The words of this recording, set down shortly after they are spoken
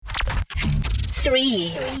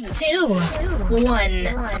3, 2, 1.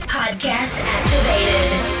 Podcast activated.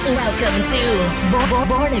 Welcome to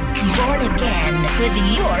Born Again with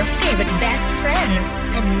your favorite best friends.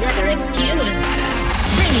 Another excuse.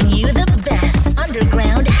 Bringing you the best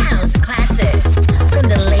underground house classics from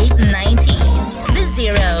the late 90s, the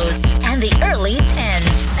zeros, and the early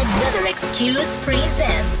 10s. Another Excuse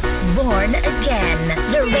presents Born Again,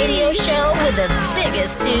 the radio show with the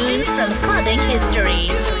biggest tunes from clubbing history.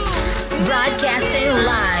 Broadcasting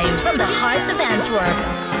live from the heart of Antwerp.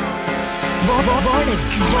 Born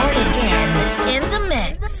Again in the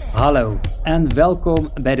mix. Hallo en welkom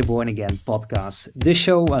bij de Born Again podcast. De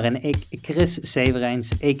show waarin ik, Chris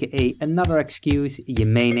Severijns, a.k.a. Another Excuse, je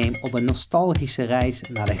meeneem op een nostalgische reis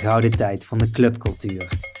naar de gouden tijd van de clubcultuur.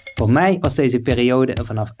 Voor mij was deze periode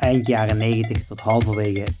vanaf eind jaren 90 tot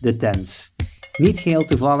halverwege de tens. Niet geheel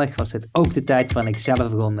toevallig was dit ook de tijd waarin ik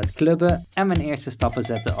zelf begon met clubben en mijn eerste stappen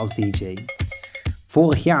zette als DJ.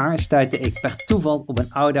 Vorig jaar stuitte ik per toeval op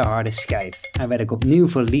een oude harde schijf en werd ik opnieuw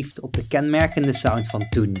verliefd op de kenmerkende sound van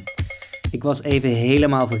toen. Ik was even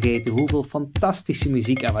helemaal vergeten hoeveel fantastische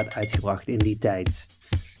muziek er werd uitgebracht in die tijd.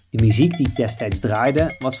 De muziek die ik destijds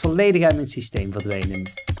draaide was volledig uit mijn systeem verdwenen.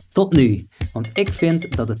 Tot nu, want ik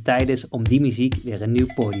vind dat het tijd is om die muziek weer een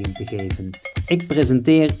nieuw podium te geven. Ik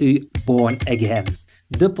presenteer u Born Again,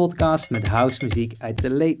 de podcast met housemuziek uit de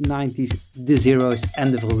late 90s, de zeros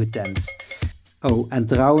en de vroege tens. Oh, en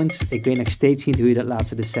trouwens, ik weet nog steeds niet hoe je dat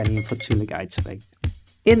laatste decennium fatsoenlijk uitspreekt.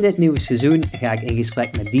 In dit nieuwe seizoen ga ik in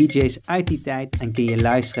gesprek met DJ's uit die tijd en kun je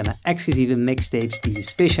luisteren naar exclusieve mixtapes die ze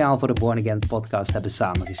speciaal voor de Born Again podcast hebben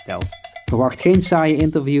samengesteld. Verwacht geen saaie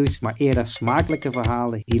interviews, maar eerder smakelijke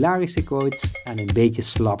verhalen, hilarische quotes en een beetje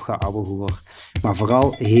slap geabbehoer. Maar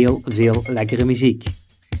vooral heel veel lekkere muziek.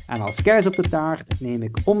 En als kers op de taart neem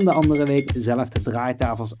ik om de andere week zelf de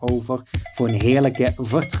draaitafels over voor een heerlijke,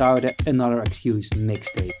 vertrouwde Another Excuse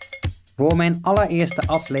mixtape. Voor mijn allereerste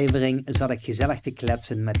aflevering zat ik gezellig te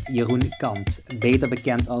kletsen met Jeroenski, beter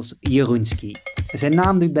bekend als Jeroenski. Zijn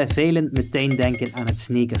naam doet bij velen meteen denken aan het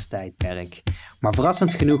sneakers-tijdperk. Maar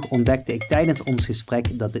verrassend genoeg ontdekte ik tijdens ons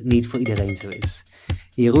gesprek dat het niet voor iedereen zo is.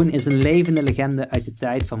 Jeroen is een levende legende uit de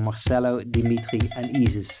tijd van Marcello, Dimitri en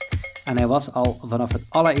Isis. En hij was al vanaf het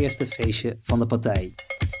allereerste feestje van de partij.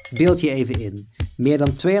 Beeld je even in. Meer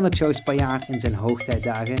dan 200 shows per jaar in zijn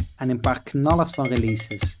hoogtijdagen en een paar knallers van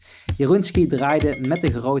releases. Jeroenski draaide met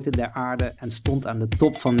de grote der aarde en stond aan de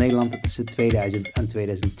top van Nederland tussen 2000 en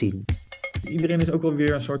 2010. Iedereen is ook wel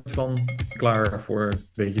weer een soort van klaar voor een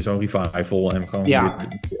beetje zo'n revival en gewoon ja,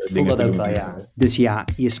 dingen dat te ook doen. wel, ja. Dus ja,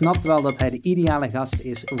 je snapt wel dat hij de ideale gast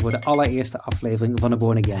is voor de allereerste aflevering van de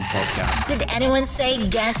Born Again podcast. Did anyone say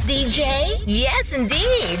guest DJ? Yes,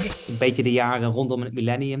 indeed. Een beetje de jaren rondom het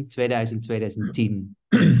millennium, 2000, 2010.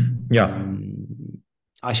 Ja.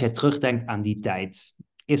 Als jij terugdenkt aan die tijd,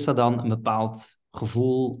 is er dan een bepaald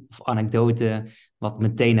gevoel of anekdote wat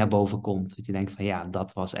meteen naar boven komt? Dat je denkt van ja,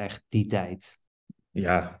 dat was echt die tijd.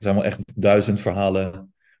 Ja, er zijn wel echt 1000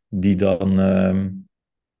 verhalen die dan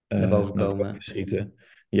Naar boven komen. schieten.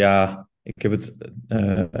 Ja, ik heb het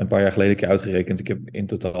een paar jaar geleden een keer uitgerekend. Ik heb in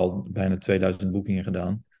totaal bijna 2000 boekingen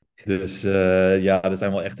gedaan. Dus ja, er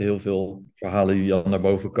zijn wel echt heel veel verhalen die dan naar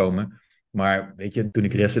boven komen. Maar weet je, toen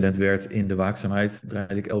ik resident werd in de waakzaamheid,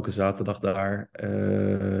 draaide ik elke zaterdag daar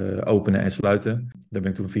openen en sluiten. Daar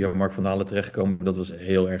ben ik toen via Mark van Dalen terechtgekomen. Dat was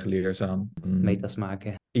heel erg leerzaam. Metas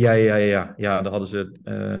maken. Ja. Ja, daar hadden ze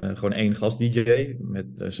gewoon één gast-dj,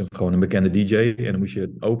 met dus gewoon een bekende dj. En dan moest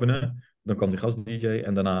je openen, dan kwam die gast-dj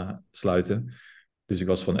en daarna sluiten. Dus ik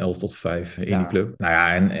was van 11 tot 5 in die club. Nou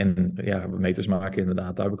ja, en ja, meters maken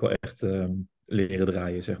inderdaad, daar heb ik wel echt leren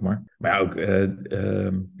draaien, zeg maar. Maar ja, ook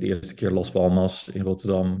de eerste keer Las Palmas in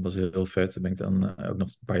Rotterdam was heel vet. Daar ben ik dan ook nog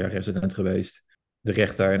een paar jaar resident geweest. De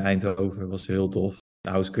rechter in Eindhoven was heel tof. De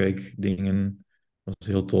Housequake dingen was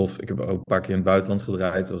heel tof. Ik heb ook een paar keer in het buitenland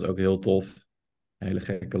gedraaid. Dat was ook heel tof. Hele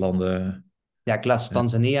gekke landen. Ja, klas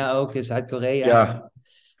Tanzania ook, Zuid-Korea.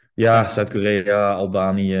 Ja, Zuid-Korea,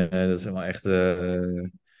 Albanië. Dat zijn wel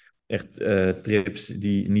echt trips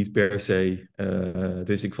die niet per se...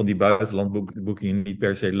 dus ik vond die buitenlandboekingen niet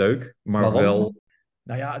per se leuk. Maar waarom? Wel...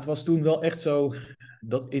 Nou ja, het was toen wel echt zo...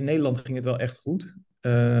 dat in Nederland ging het wel echt goed.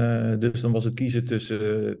 Dus dan was het kiezen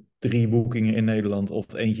tussen 3 boekingen in Nederland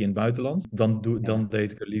of eentje in het buitenland. Dan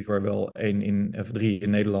deed ik er liever wel 3 in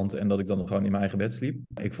Nederland en dat ik dan gewoon in mijn eigen bed sliep.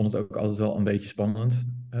 Ik vond het ook altijd wel een beetje spannend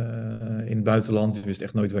in het buitenland. Ik wist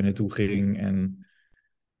echt nooit waar je naartoe ging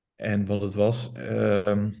en wat het was.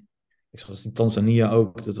 Ik zag in Tanzania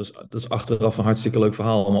ook. Dat is achteraf een hartstikke leuk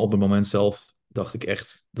verhaal. Maar op het moment zelf dacht ik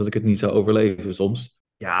echt dat ik het niet zou overleven soms.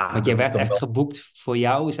 Ja, Want jij dat is werd dan echt wel... geboekt voor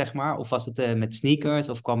jou, zeg maar? Of was het met sneakers?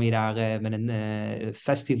 Of kwam je daar met een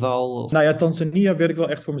festival? Of... Nou ja, Tanzania werd ik wel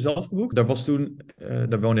echt voor mezelf geboekt. Daar was toen,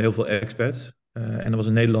 daar woonden heel veel expats. En er was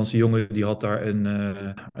een Nederlandse jongen die had daar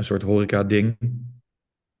een soort horeca-ding.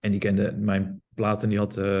 En die kende mijn platen, die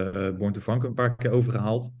had Born to Funk een paar keer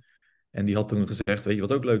overgehaald. En die had toen gezegd, weet je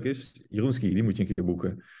wat ook leuk is? Jeroenski, die moet je een keer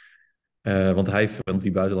boeken. Want hij vindt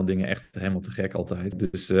die buitenland dingen echt helemaal te gek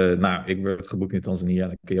altijd. Dus nou, ik werd geboekt in Tanzania.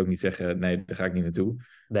 Dan kun je ook niet zeggen, nee, daar ga ik niet naartoe.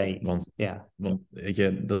 Nee, Want, ja. want weet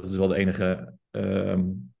je, dat is wel de enige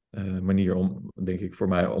manier om, denk ik, voor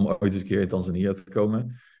mij om ooit eens een keer in Tanzania te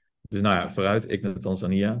komen. Dus nou ja, vooruit, ik naar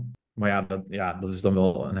Tanzania. Maar ja, dat is dan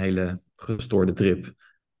wel een hele gestoorde trip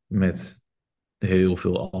met heel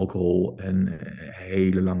veel alcohol en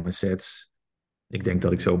hele lange sets. Ik denk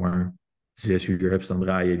dat ik zomaar 6 uur heb staan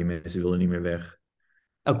draaien. Die mensen wilden niet meer weg.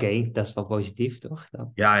 Oké, dat is wel positief, toch? Dat...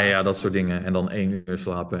 Ja, dat soort dingen. En dan 1 uur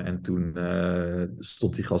slapen. En toen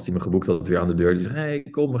stond die gast die me geboekt had weer aan de deur. Die zei, hey,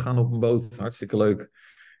 kom, we gaan op een boot. Hartstikke leuk.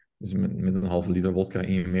 Dus met een halve liter wodka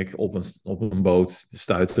in je mik op een boot,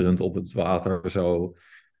 stuiterend op het water zo.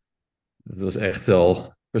 Dat was echt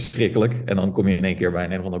wel verschrikkelijk. En dan kom je in één keer bij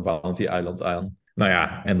een of ander bounty-eiland aan. Nou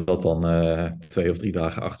ja, en dat dan 2 of 3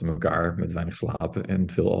 dagen achter elkaar met weinig slapen en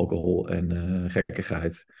veel alcohol en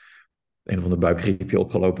gekkigheid. Een of ander buikgriepje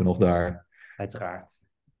opgelopen nog daar. Uiteraard.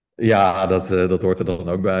 Ja, dat hoort er dan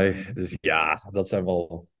ook bij. Dus ja, dat zijn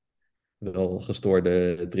wel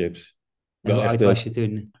gestoorde trips. En Wel hoe echt, oud was je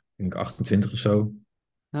toen? ik denk 28 of zo.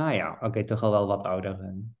 Ah ja, oké, toch al wel wat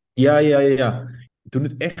ouder. Ja. Toen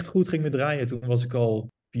het echt goed ging met draaien, toen was ik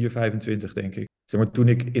al 4, 25, denk ik. Zeg maar, toen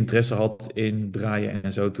ik interesse had in draaien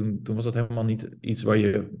en zo, toen was dat helemaal niet iets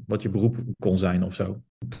wat je beroep kon zijn of zo.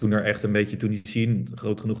 Toen er echt een beetje, toen die scene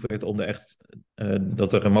groot genoeg werd om er echt,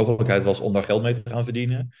 dat er een mogelijkheid was om daar geld mee te gaan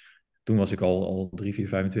verdienen. Toen was ik al 3, 4,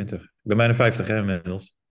 25. Ik ben bijna 50 hè,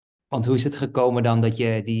 inmiddels. Want hoe is het gekomen dan dat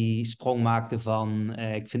je die sprong maakte van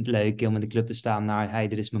ik vind het leuk om in de club te staan naar hey,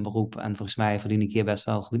 dit is mijn beroep en volgens mij verdien ik hier best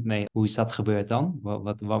wel goed mee. Hoe is dat gebeurd dan?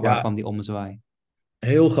 Waar Ja, kwam die ommezwaai?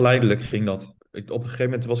 heel geleidelijk ging dat. Op een gegeven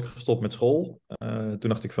moment was ik gestopt met school. Toen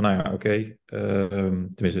dacht ik van, nou ja, oké.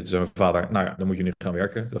 Tenminste, toen zei mijn vader, nou ja, dan moet je nu gaan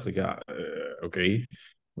werken. Toen dacht ik, ja, oké.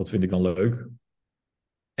 Wat vind ik dan leuk?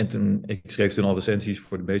 En ik schreef toen al recensies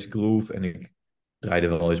voor de Basic Groove. En ik draaide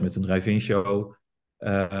wel eens met een drive-in show.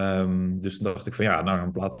 Dus toen dacht ik van, ja, nou,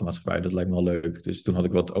 een platenmaatschappij, dat lijkt me wel leuk. Dus toen had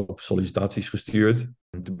ik wat open sollicitaties gestuurd.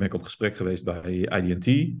 Toen ben ik op gesprek geweest bij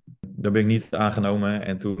IDT. Daar ben ik niet aangenomen.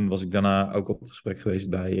 En toen was ik daarna ook op gesprek geweest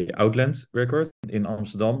bij Outland Record in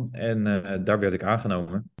Amsterdam. En daar werd ik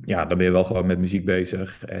aangenomen. Ja, dan ben je wel gewoon met muziek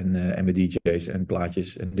bezig. En met DJ's en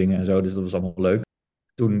plaatjes en dingen en zo. Dus dat was allemaal leuk.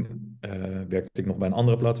 Toen werkte ik nog bij een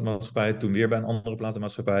andere platenmaatschappij. Toen weer bij een andere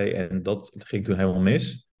platenmaatschappij. En dat ging toen helemaal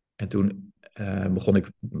mis. En toen begon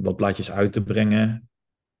ik wat plaatjes uit te brengen.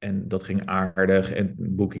 En dat ging aardig. En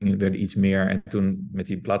boekingen werden iets meer. En toen met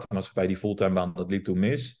die platenmaatschappij, die fulltime baan, dat liep toen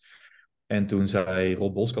mis. En toen zei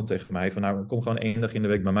Rob Boskamp tegen mij van, nou, kom gewoon 1 dag in de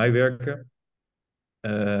week bij mij werken.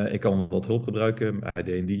 Ik kan wat hulp gebruiken. Hij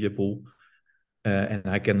deed een DJ-pool. En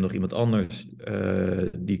hij kende nog iemand anders.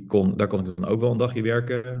 Daar kon ik dan ook wel een dagje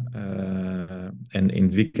werken. En in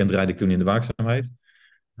het weekend draaide ik toen in de waakzaamheid.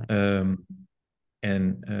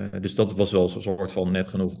 Dus dat was wel zo'n soort van net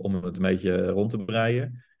genoeg om het een beetje rond te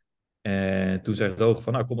breien. En toen zei Roog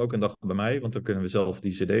van, nou, kom ook een dag bij mij, want dan kunnen we zelf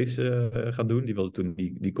die cd's gaan doen. Die wilde toen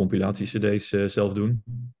die compilatie-cd's zelf doen.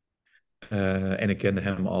 En ik kende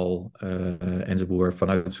hem al en zijn broer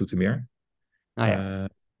vanuit Zoetermeer. Ah ja.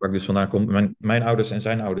 Waar ik dus vandaan kom. Mijn ouders en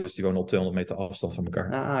zijn ouders, die wonen op 200 meter afstand van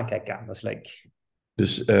elkaar. Kijk, ja, dat is leuk.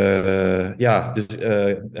 Dus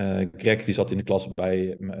Greg die zat in de klas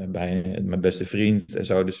bij mijn beste vriend en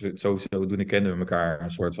zo. Dus sowieso toen kennen we elkaar een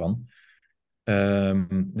soort van.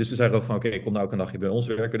 Dus toen zei ik ook van, oké, ik kom nou ook een dagje bij ons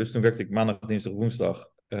werken. Dus toen werkte ik maandag, dinsdag, woensdag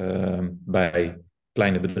bij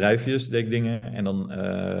kleine bedrijfjes, deed ik dingen. En dan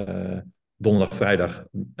donderdag, vrijdag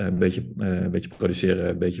een beetje produceren,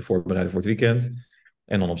 een beetje voorbereiden voor het weekend.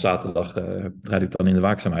 En dan op zaterdag draaide ik dan in de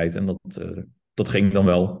waakzaamheid. En dat ging dan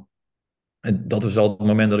wel. En dat was al het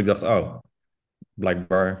moment dat ik dacht, oh,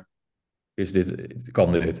 blijkbaar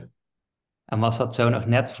kan dit. En was dat zo nog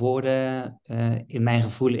net voor in mijn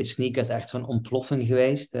gevoel, is sneakers echt zo'n ontploffing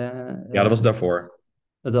geweest? Ja, dat was daarvoor.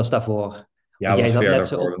 Dat was daarvoor. Ja, Want dat jij was zat ver net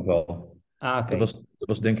zo daarvoor op... nog wel. Oké. Dat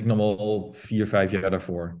was denk ik nog wel 4, 5 jaar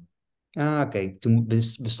daarvoor. Oké. Toen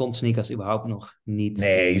bestond sneakers überhaupt nog niet.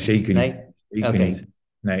 Nee, zeker niet. Nee? Zeker Oké. niet.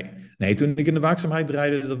 Nee, toen ik in de waakzaamheid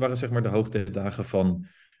draaide, dat waren zeg maar de hoogtijdagen van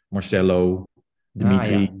Marcello, Ah ja,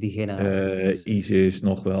 Dimitri, die generatie. Isis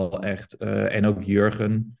nog wel echt. En ook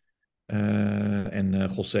Jurgen. En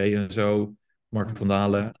José en zo. Mark van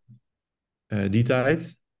Dalen. Die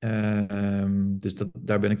tijd. Dus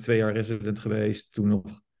daar ben ik 2 jaar resident geweest. Toen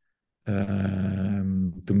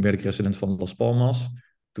werd ik resident van Las Palmas.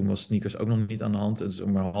 Toen was sneakers ook nog niet aan de hand. Dus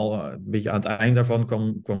maar een beetje aan het eind daarvan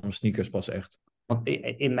kwam sneakers pas echt. Want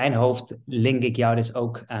in mijn hoofd link ik jou dus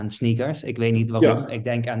ook aan sneakers. Ik weet niet waarom. Ja. Ik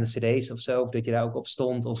denk aan de cd's of zo, of dat je daar ook op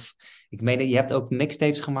stond. Of ik meen dat je hebt ook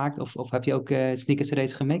mixtapes gemaakt, of heb je ook sneaker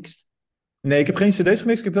cd's gemixt? Nee, ik heb geen cd's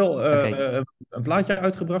gemixt. Ik heb wel Oké, een plaatje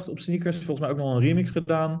uitgebracht op sneakers. Volgens mij ook nog een remix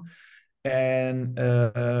gedaan. En,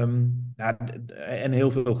 ja, en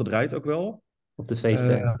heel veel gedraaid ook wel. op de Eh,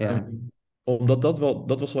 feesten, ja. Omdat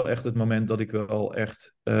dat was wel echt het moment dat ik wel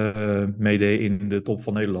echt meedeed in de top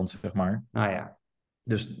van Nederland, zeg maar. Ah ja.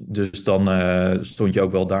 Dus dan stond je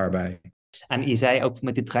ook wel daarbij. En je zei ook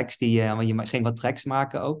met de tracks want je ging wat tracks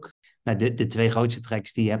maken ook. Nou, de twee grootste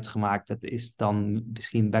tracks die je hebt gemaakt, dat is dan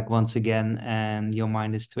misschien Back Once Again en Your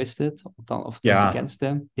Mind is Twisted, of de Ja,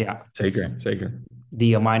 bekendste. Ja, zeker, zeker. die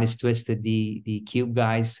Your Mind is Twisted, die Cube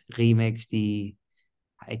Guys remix,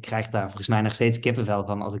 ik krijg daar volgens mij nog steeds kippenvel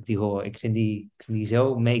van als ik die hoor. Ik vind die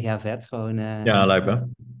zo mega vet. Gewoon, Ja, lijp hè?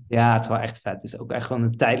 ja, het is wel echt vet. Het is ook echt gewoon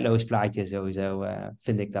een tijdloos plaatje sowieso,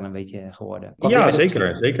 vind ik dan een beetje geworden. Kwam die Ja, uit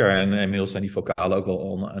zeker, zeker. En inmiddels zijn die vocalen ook wel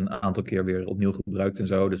al een aantal keer weer opnieuw gebruikt en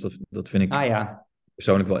zo. Dus dat vind Ah ik ja,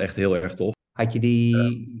 persoonlijk wel echt heel erg tof. had je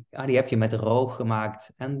die heb je met Roog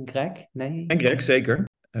gemaakt en Greg? En Nee? Greg, zeker.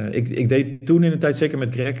 Ik deed toen in de tijd, zeker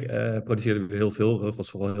met Greg, produceerde we heel veel. Rug was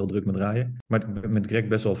vooral heel druk met draaien. Maar met Greg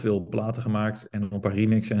best wel veel platen gemaakt en nog een paar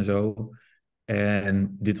remixen en zo.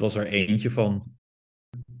 En dit was er eentje van.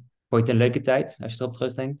 Vond je het een leuke tijd als je erop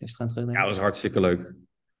terugdenkt? Als je eraan Ja, dat terugdenkt? was hartstikke leuk.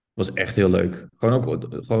 Was echt heel leuk. Gewoon ook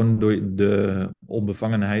gewoon door de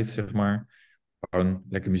onbevangenheid, zeg maar. Gewoon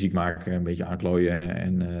lekker muziek maken, een beetje aanklooien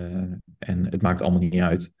en het maakt allemaal niet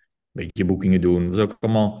uit. Een beetje boekingen doen. Was ook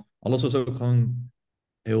allemaal, alles was ook gewoon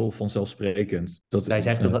heel vanzelfsprekend. Zou je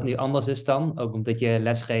zeggen dat dat nu anders is dan? Ook omdat je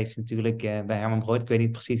lesgeeft natuurlijk bij Herman Brood. Ik weet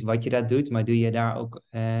niet precies wat je daar doet, maar doe je daar ook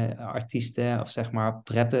artiesten of zeg maar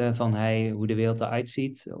preppen van hoe de wereld eruit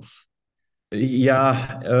ziet? Of...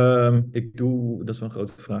 Ja, dat is wel een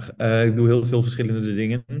grote vraag. Ik doe heel veel verschillende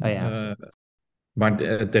dingen. Oh ja, Maar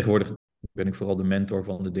tegenwoordig ben ik vooral de mentor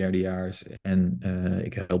van de derdejaars. En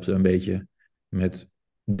ik help ze een beetje met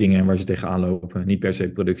dingen waar ze tegenaan lopen. Niet per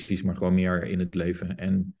se producties, maar gewoon meer in het leven.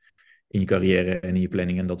 En in je carrière en in je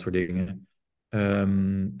planning en dat soort dingen.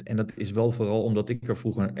 En dat is wel vooral omdat ik er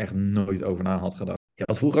vroeger echt nooit over na had gedacht. Je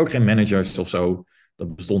had vroeger ook geen managers of zo.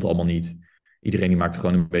 Dat bestond allemaal niet. Iedereen die maakte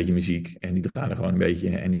gewoon een beetje muziek. En die draaide gewoon een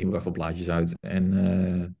beetje. En die bracht wel plaatjes uit.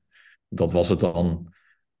 En dat was het dan.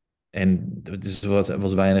 En dus er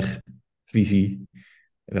was weinig visie.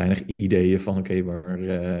 Weinig ideeën van oké,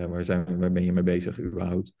 waar ben je mee bezig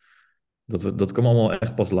überhaupt? Dat kwam allemaal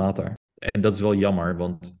echt pas later. En dat is wel jammer,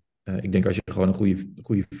 want ik denk als je gewoon een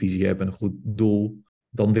goede visie hebt en een goed doel,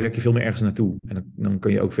 dan werk je veel meer ergens naartoe. En dan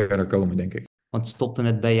kun je ook verder komen, denk ik. want stopte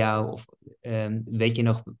het bij jou, of weet je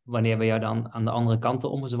nog wanneer bij jou dan aan de andere kant de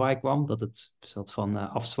ommezwaai kwam? Dat het een soort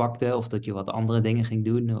van afzwakte of dat je wat andere dingen ging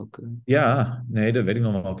doen? Ook, Ja, nee, dat weet ik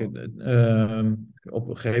nog wel. Kijk, op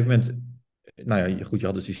een gegeven moment, nou ja, goed, je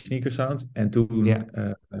had dus die sneaker sound. En ja, toen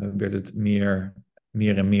werd het meer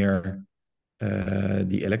en meer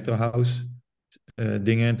die electro house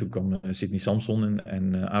dingen. En toen kwam Sydney Samson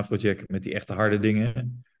en Afrojack met die echte harde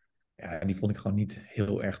dingen. Ja, die vond ik gewoon niet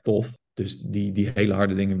heel erg tof. Dus die hele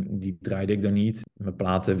harde dingen, die draaide ik dan niet. Mijn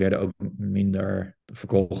platen werden ook minder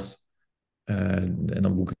verkocht. En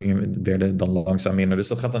dan boekingen werden dan langzaam minder. Dus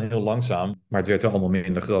dat gaat dan heel langzaam. Maar het werd wel allemaal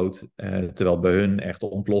minder groot. Terwijl het bij hun echt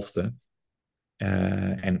ontplofte.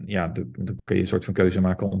 En ja, dan kun je een soort van keuze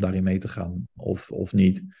maken om daarin mee te gaan of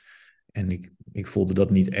niet. En ik voelde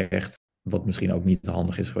dat niet echt. Wat misschien ook niet te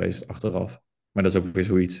handig is geweest achteraf. Maar dat is ook weer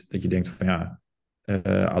zoiets dat je denkt van ja,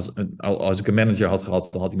 als ik een manager had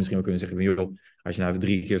gehad, dan had hij misschien wel kunnen zeggen van joh, als je nou even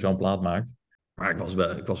 3 keer zo'n plaat maakt. Maar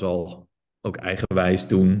ik was wel ook eigenwijs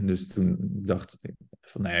toen. Dus toen dacht ik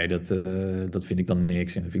van nee, dat vind ik dan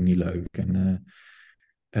niks en dat vind ik niet leuk. En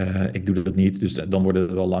ik doe dat niet, dus dan wordt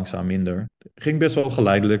het wel langzaam minder. Ging best wel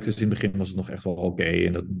geleidelijk, dus in het begin was het nog echt wel oké.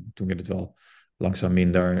 En toen werd het wel langzaam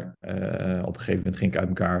minder. Op een gegeven moment ging ik uit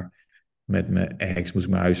elkaar met mijn ex, moest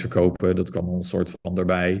ik mijn huis verkopen. Dat kwam al een soort van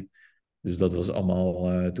erbij. Dus dat was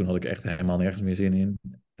allemaal, toen had ik echt helemaal nergens meer zin in.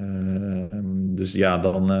 Dus ja,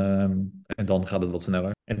 en dan gaat het wat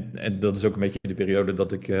sneller. En dat is ook een beetje de periode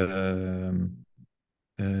dat ik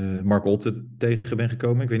Mark Otte tegen ben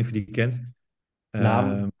gekomen. Ik weet niet of je die kent.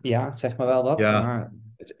 naam, Uh, ja, zeg maar wel wat, ja, maar...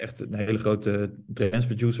 Het is echt een hele grote trance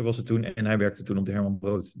producer was het toen. En hij werkte toen op de Herman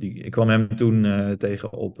Brood. Ik kwam hem toen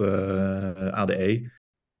tegen op ADE.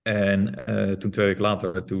 En toen 2 weken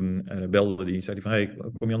later, toen belde hij. Zei hij van, hey,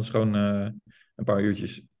 kom je anders gewoon een paar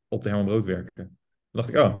uurtjes op de Herman Brood werken? Toen dacht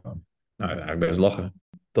ik, oh, nou ja, ik ben eens lachen.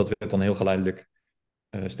 Dat werd dan heel geleidelijk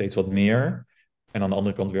steeds wat meer. En aan de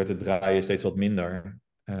andere kant werd het draaien steeds wat minder.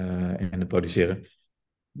 En het produceren.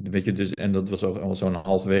 Weet je, dus, en dat was ook al zo'n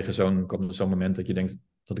halverwege kwam er zo'n moment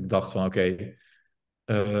dat ik dacht van oké,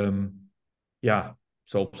 ehm, ja,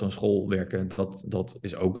 zo op zo'n school werken, dat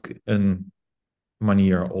is ook een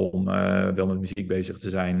manier om wel met muziek bezig te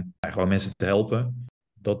zijn. En gewoon mensen te helpen.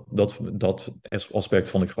 Dat aspect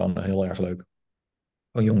vond ik gewoon heel erg leuk.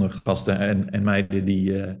 Van jonge gasten en meiden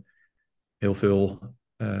die heel veel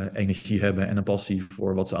energie hebben en een passie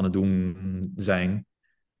voor wat ze aan het doen zijn.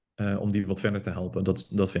 Om die wat verder te helpen.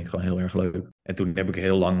 Dat vind ik gewoon heel erg leuk. En toen heb ik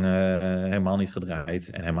heel lang helemaal niet gedraaid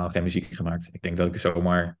en helemaal geen muziek gemaakt. Ik denk dat ik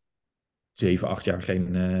zomaar 7, 8 jaar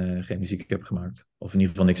geen muziek heb gemaakt. Of in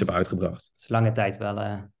ieder geval niks heb uitgebracht. Het is lange tijd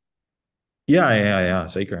wel. Ja,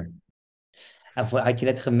 zeker. En had je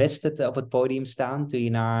het gemist op het podium staan toen je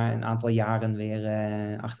na een aantal jaren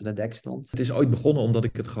weer achter de dek stond? Het is ooit begonnen omdat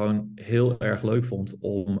ik het gewoon heel erg leuk vond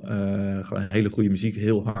om gewoon hele goede muziek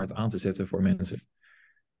heel hard aan te zetten voor mensen.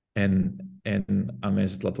 En aan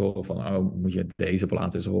mensen te laten horen van, oh, moet je deze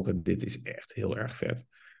plaat eens horen, dit is echt heel erg vet.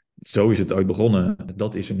 Zo is het ooit begonnen.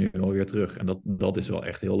 Dat is er nu alweer terug. En dat is wel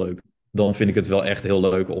echt heel leuk. Dan vind ik het wel echt heel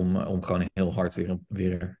leuk om gewoon heel hard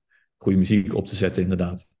weer goede muziek op te zetten,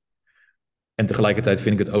 inderdaad. En tegelijkertijd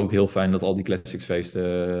vind ik het ook heel fijn dat al die classics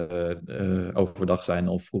feesten overdag zijn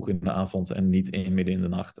of vroeg in de avond en niet midden in de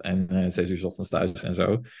nacht en 6 uur 's ochtends thuis en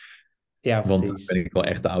zo. Ja, Want daar precies. ben ik wel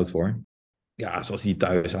echt te oud voor. Ja, zoals die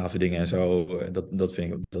thuishavendingen en zo. Dat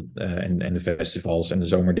vind ik. En de festivals en de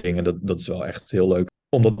zomerdingen. Dat is wel echt heel leuk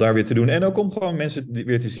om dat daar weer te doen. En ook om gewoon mensen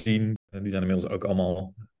weer te zien. Die zijn inmiddels ook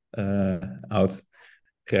allemaal oud,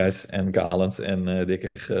 grijs en kalend en dikker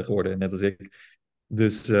geworden, net als ik.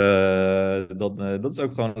 Dus dat is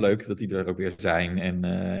ook gewoon leuk dat die er ook weer zijn.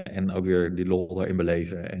 En ook weer die lol daarin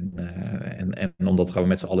beleven. En om dat gewoon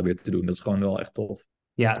met z'n allen weer te doen. Dat is gewoon wel echt tof.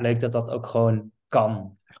 Ja, leuk dat dat ook gewoon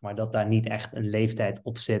kan. Zeg maar, dat daar niet echt een leeftijd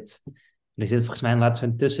op zit. Er zit volgens mij inderdaad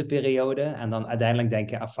zo'n tussenperiode. En dan uiteindelijk denk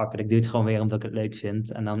je, ah fuck it, ik doe het gewoon weer omdat ik het leuk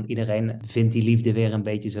vind. En dan iedereen vindt die liefde weer een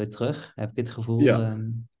beetje zo terug. Heb ik het gevoel. Ja.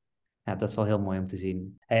 Ja, dat is wel heel mooi om te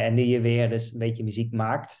zien. Hey, en nu je weer dus een beetje muziek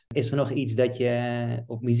maakt. Is er nog iets dat je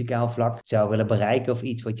op muzikaal vlak zou willen bereiken? Of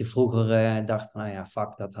iets wat je vroeger dacht van, nou ja,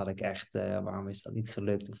 fuck, dat had ik echt. Waarom is dat niet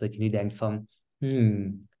gelukt? Of dat je nu denkt van,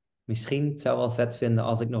 misschien zou ik wel vet vinden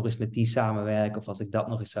als ik nog eens met die samenwerk. Of als ik dat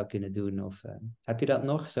nog eens zou kunnen doen. Of heb je dat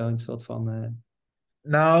nog? Zo'n soort van...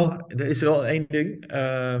 Nou, er is wel één ding.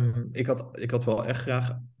 Ik had wel echt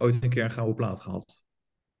graag ooit een keer een gouden plaat gehad.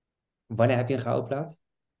 Wanneer heb je een gouden plaat?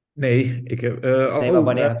 Nee, ik heb. Nee, maar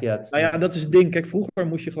wanneer heb je dat? Nou ja, dat is het ding. Kijk, vroeger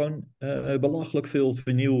moest je gewoon belachelijk veel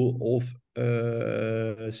vinyl of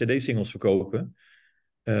CD-singles verkopen.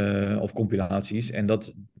 Of compilaties. En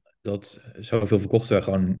zoveel verkochten we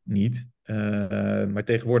gewoon niet. Maar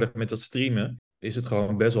tegenwoordig met dat streamen is het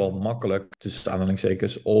gewoon best wel makkelijk, tussen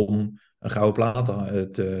aanhalingstekens, om een gouden plaat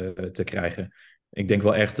te krijgen. Ik denk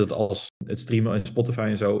wel echt dat als het streamen en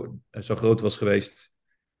Spotify en zo groot was geweest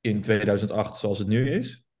in 2008 zoals het nu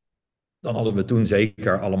is, dan hadden we toen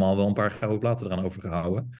zeker allemaal wel een paar gouden platen eraan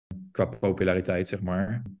overgehouden. Qua populariteit, zeg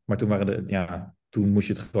maar. Maar toen moest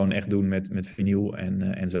je het gewoon echt doen met vinyl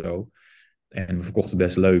en zo. En we verkochten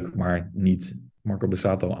best leuk, maar niet Marco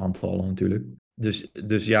Borsato aantallen natuurlijk.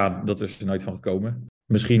 Dus ja, dat is er nooit van gekomen.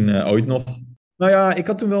 Misschien ooit nog. Nou ja, ik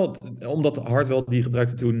had toen wel, omdat Hardwell die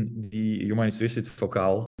gebruikte toen die Your Mind is Twisted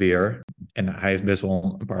vocaal weer. En hij heeft best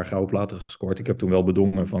wel een paar gouden platen gescoord. Ik heb toen wel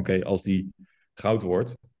bedongen van oké, als die goud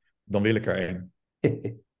wordt, dan wil ik er één.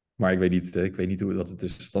 Maar ik weet niet hoe dat de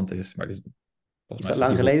tussenstand is. Maar Is dat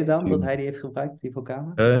lang geleden dan, dat hij die heeft gebruikt, die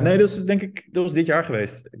vocalen? Nee, dat is denk ik, dat was dit jaar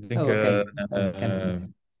geweest. Ik denk Oké. Ken ik niet.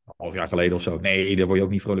 een half jaar geleden of zo. Nee, daar word je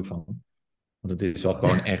ook niet vrolijk van. Want het is wel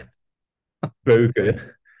gewoon echt beuken.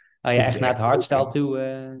 Oh ja, Het is echt naar het hardstyle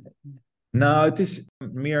toe. Nou, het is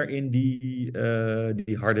meer in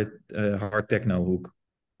die hard techno hoek.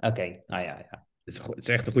 Oké, nou ja, ja. Het is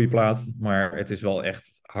echt een goede plaat, maar het is wel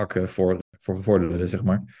echt hakken voor gevorderden, zeg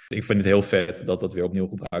maar. Ik vind het heel vet dat dat weer opnieuw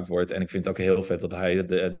gebruikt wordt. En ik vind het ook heel vet dat hij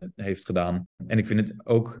het heeft gedaan. En ik vind het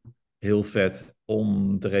ook heel vet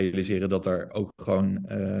om te realiseren dat er ook gewoon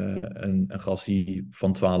een gastie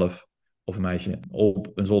van 12 of een meisje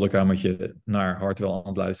op een zolderkamertje naar Hardwell aan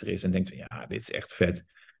het luisteren is en denkt van ja, dit is echt vet.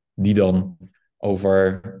 Die dan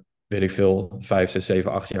over weet ik veel, 5, 6,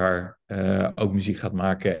 7, 8 jaar ook muziek gaat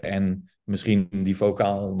maken en misschien die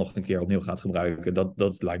vocaal nog een keer opnieuw gaat gebruiken.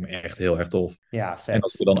 Dat lijkt me echt heel erg tof. Ja, En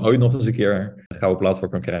als vet. ik er dan ooit nog eens een keer een gouden plaat voor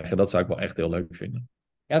kan krijgen, dat zou ik wel echt heel leuk vinden.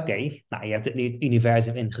 Oké, nou, je hebt het nu het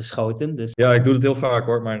universum ingeschoten, dus... Ja, ik doe het heel vaak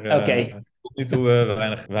hoor, maar Oké. tot nu toe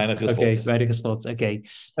weinig Oké, respons. weinig respons. Oké.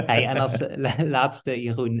 Hey, en als laatste,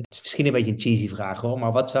 Jeroen, het is misschien een beetje een cheesy vraag hoor,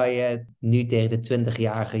 maar wat zou je nu tegen de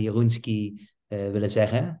 20-jarige Jeroenski willen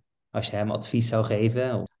zeggen? Als je hem advies zou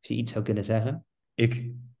geven, of als je iets zou kunnen zeggen?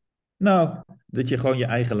 Ik, nou, dat je gewoon je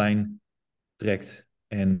eigen lijn trekt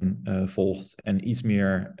en volgt. En iets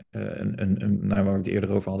meer, nou, waar we het eerder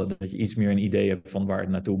over hadden, dat je iets meer een idee hebt van waar het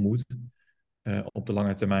naartoe moet. Op de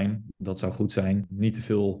lange termijn. Dat zou goed zijn. Niet te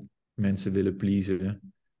veel mensen willen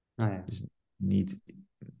pleasen. Nou ja. Dus niet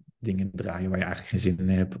dingen draaien waar je eigenlijk geen zin in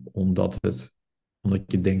hebt, omdat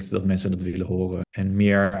je denkt dat mensen dat willen horen. En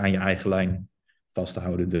meer aan je eigen lijn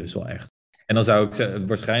vasthouden, dus wel echt. En dan zou ik zeggen,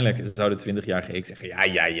 waarschijnlijk zou de 20-jarige ik zeggen,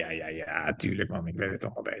 ja, tuurlijk man, ik weet het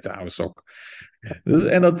allemaal beter, oude sok.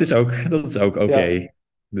 En dat is ook oké. Ja.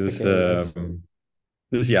 Dus, Oké, nice.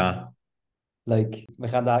 dus ja. Leuk. We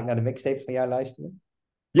gaan dadelijk naar de mixtape van jou luisteren.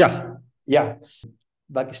 Ja, Ja.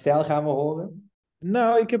 Welke stijl gaan we horen?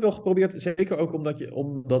 nou, ik heb wel geprobeerd, zeker ook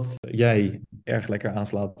omdat jij erg lekker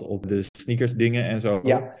aanslaat op de sneakers dingen en zo,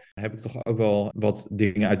 Ja. heb ik toch ook wel wat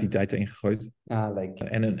dingen uit die tijd erin gegooid. Ah, leuk.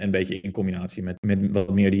 En een beetje in combinatie met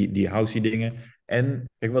wat meer die housey dingen. En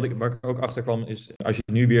kijk, waar ik ook achter kwam is, als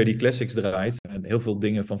je nu weer die classics draait, en heel veel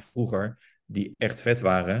dingen van vroeger, die echt vet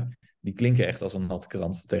waren, die klinken echt als een natte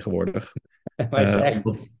krant tegenwoordig. Maar het is echt...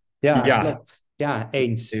 Omdat, Ja, ja, klopt. Ja,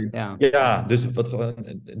 eens. Ja. ja, dus wat gewoon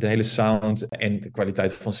de hele sound en de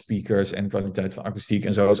kwaliteit van speakers en de kwaliteit van akoestiek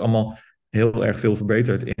en zo is allemaal heel erg veel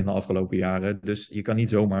verbeterd in de afgelopen jaren. Dus je kan niet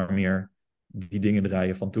zomaar meer die dingen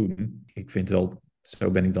draaien van toen. Ik vind wel,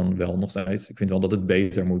 zo ben ik dan wel nog steeds. Ik vind wel dat het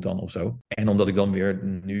beter moet dan of zo. En omdat ik dan weer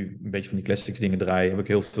nu een beetje van die classics dingen draai, heb ik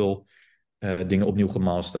heel veel dingen opnieuw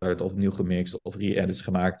gemasterd of opnieuw gemixt of re-edits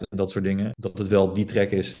gemaakt. Dat soort dingen. Dat het wel die track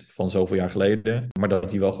is van zoveel jaar geleden, maar dat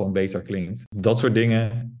die wel gewoon beter klinkt. Dat soort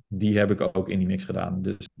dingen, die heb ik ook in die mix gedaan.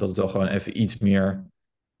 Dus dat het wel gewoon even iets meer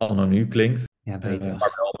anoniem klinkt. Ja, beter.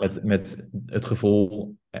 Maar wel met het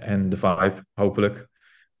gevoel en de vibe, hopelijk.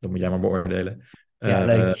 Dat moet jij maar beoordelen. Ja,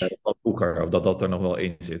 leuk. Van vroeger, of dat er nog wel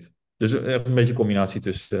in zit. Dus echt een beetje een combinatie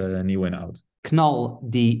tussen nieuw en oud. Knal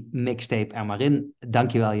die mixtape er maar in.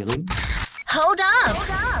 Dankjewel, Jeroen. Hold up!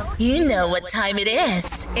 You know what time it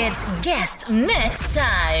is. It's guest mix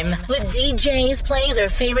time, with DJs playing their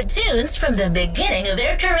favorite tunes from the beginning of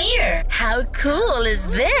their career. How cool is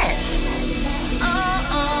this?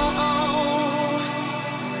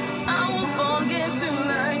 I was born again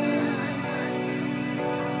tonight.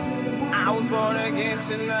 I was born again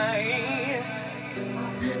tonight.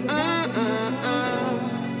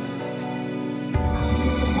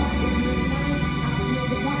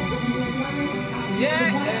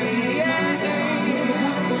 Yeah, yeah, yeah.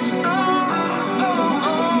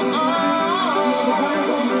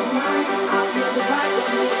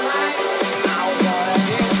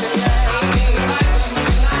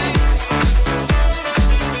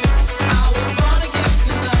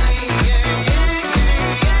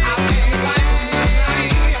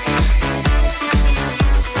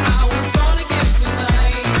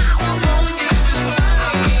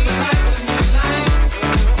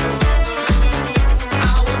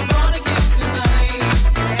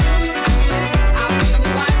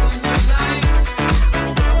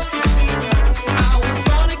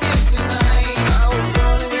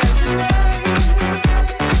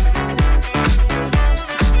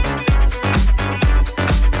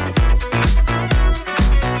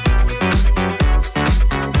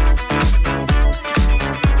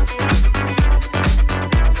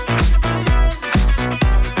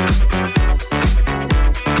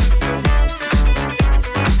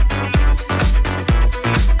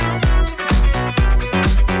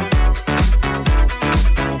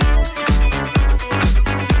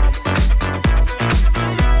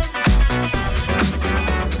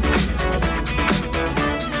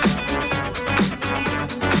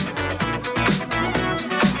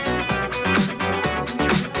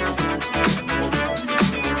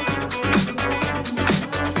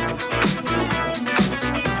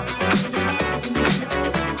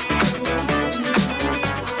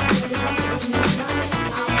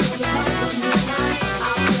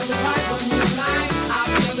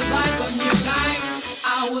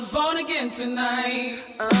 Tonight.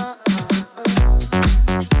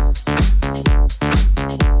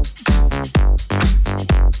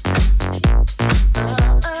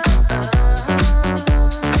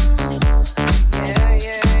 Yeah,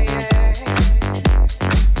 yeah, yeah.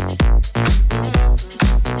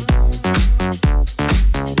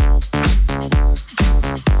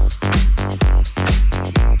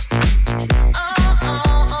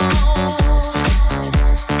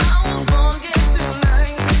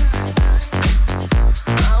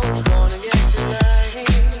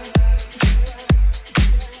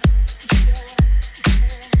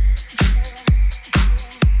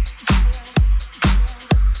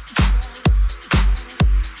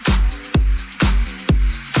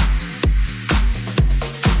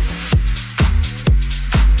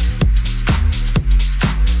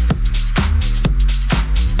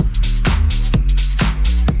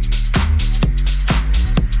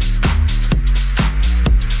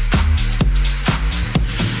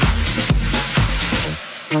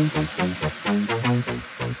 Can't stop.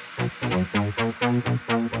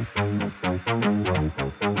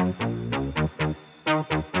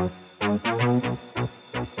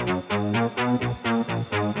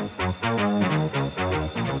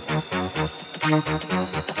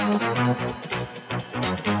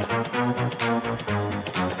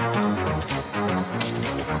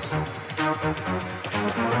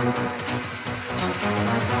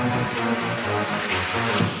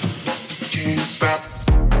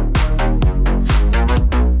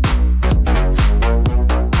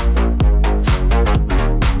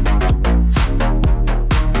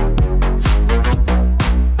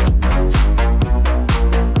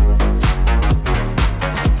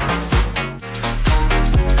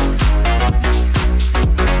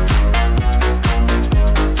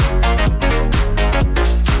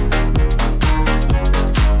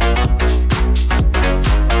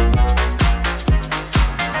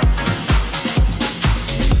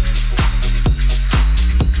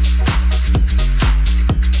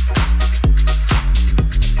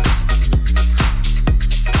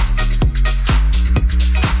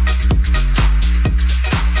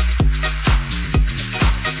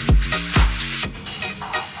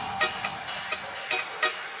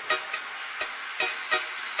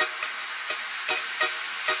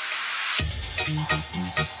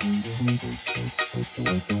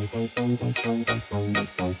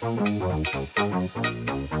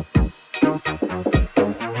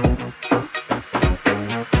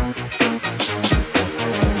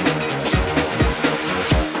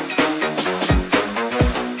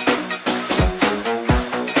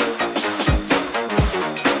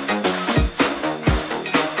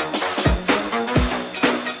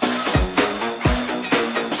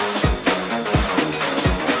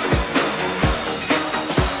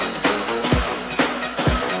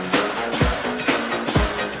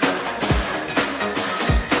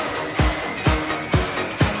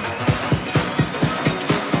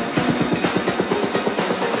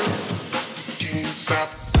 Can't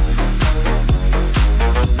stop.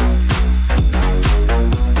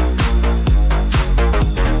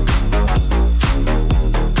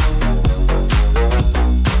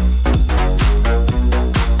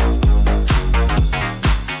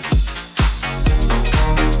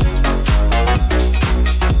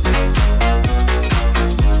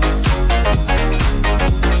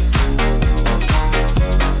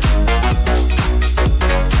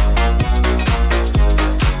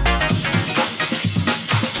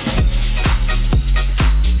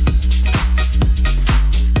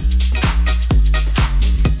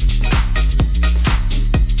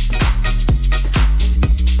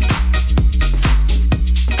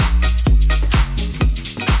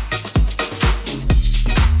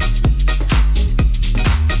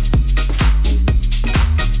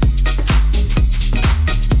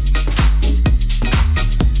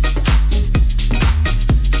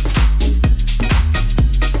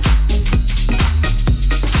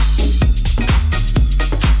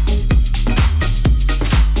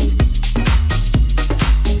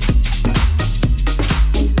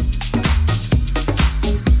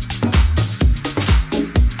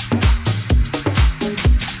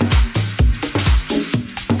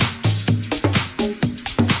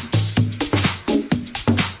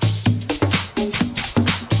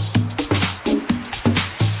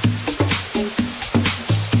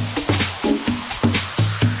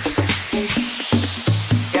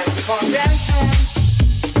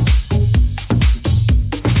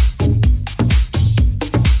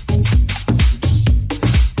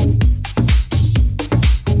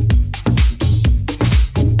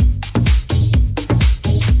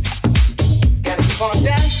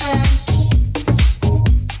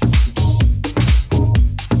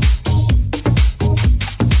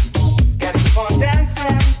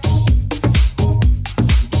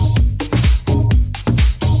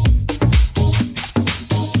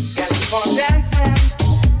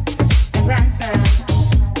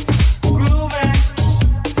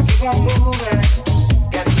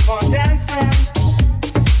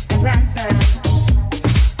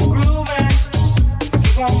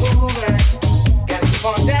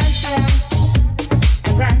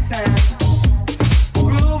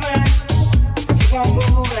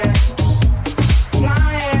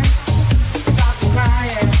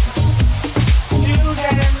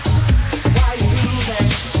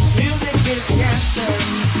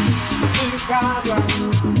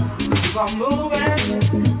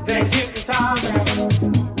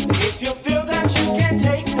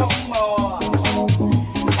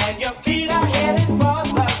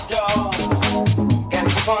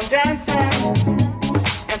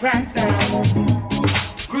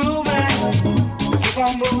 Keep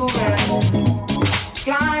on moving.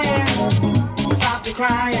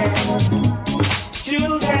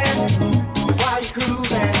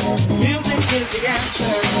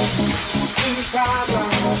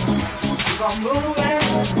 on moving,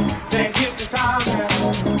 then keep the timing.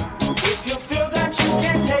 If you feel that you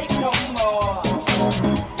can't take no more,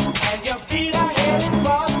 and your feet are headed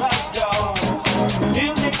for the door,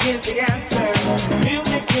 music is the answer.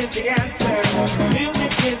 Music is the answer. Music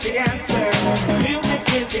is the answer. Music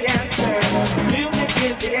is the answer. Music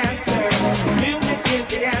is the answer. Music is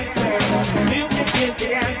the answer. Music is the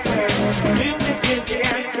answer. Music is the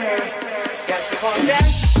answer. Got to go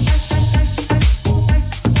dance.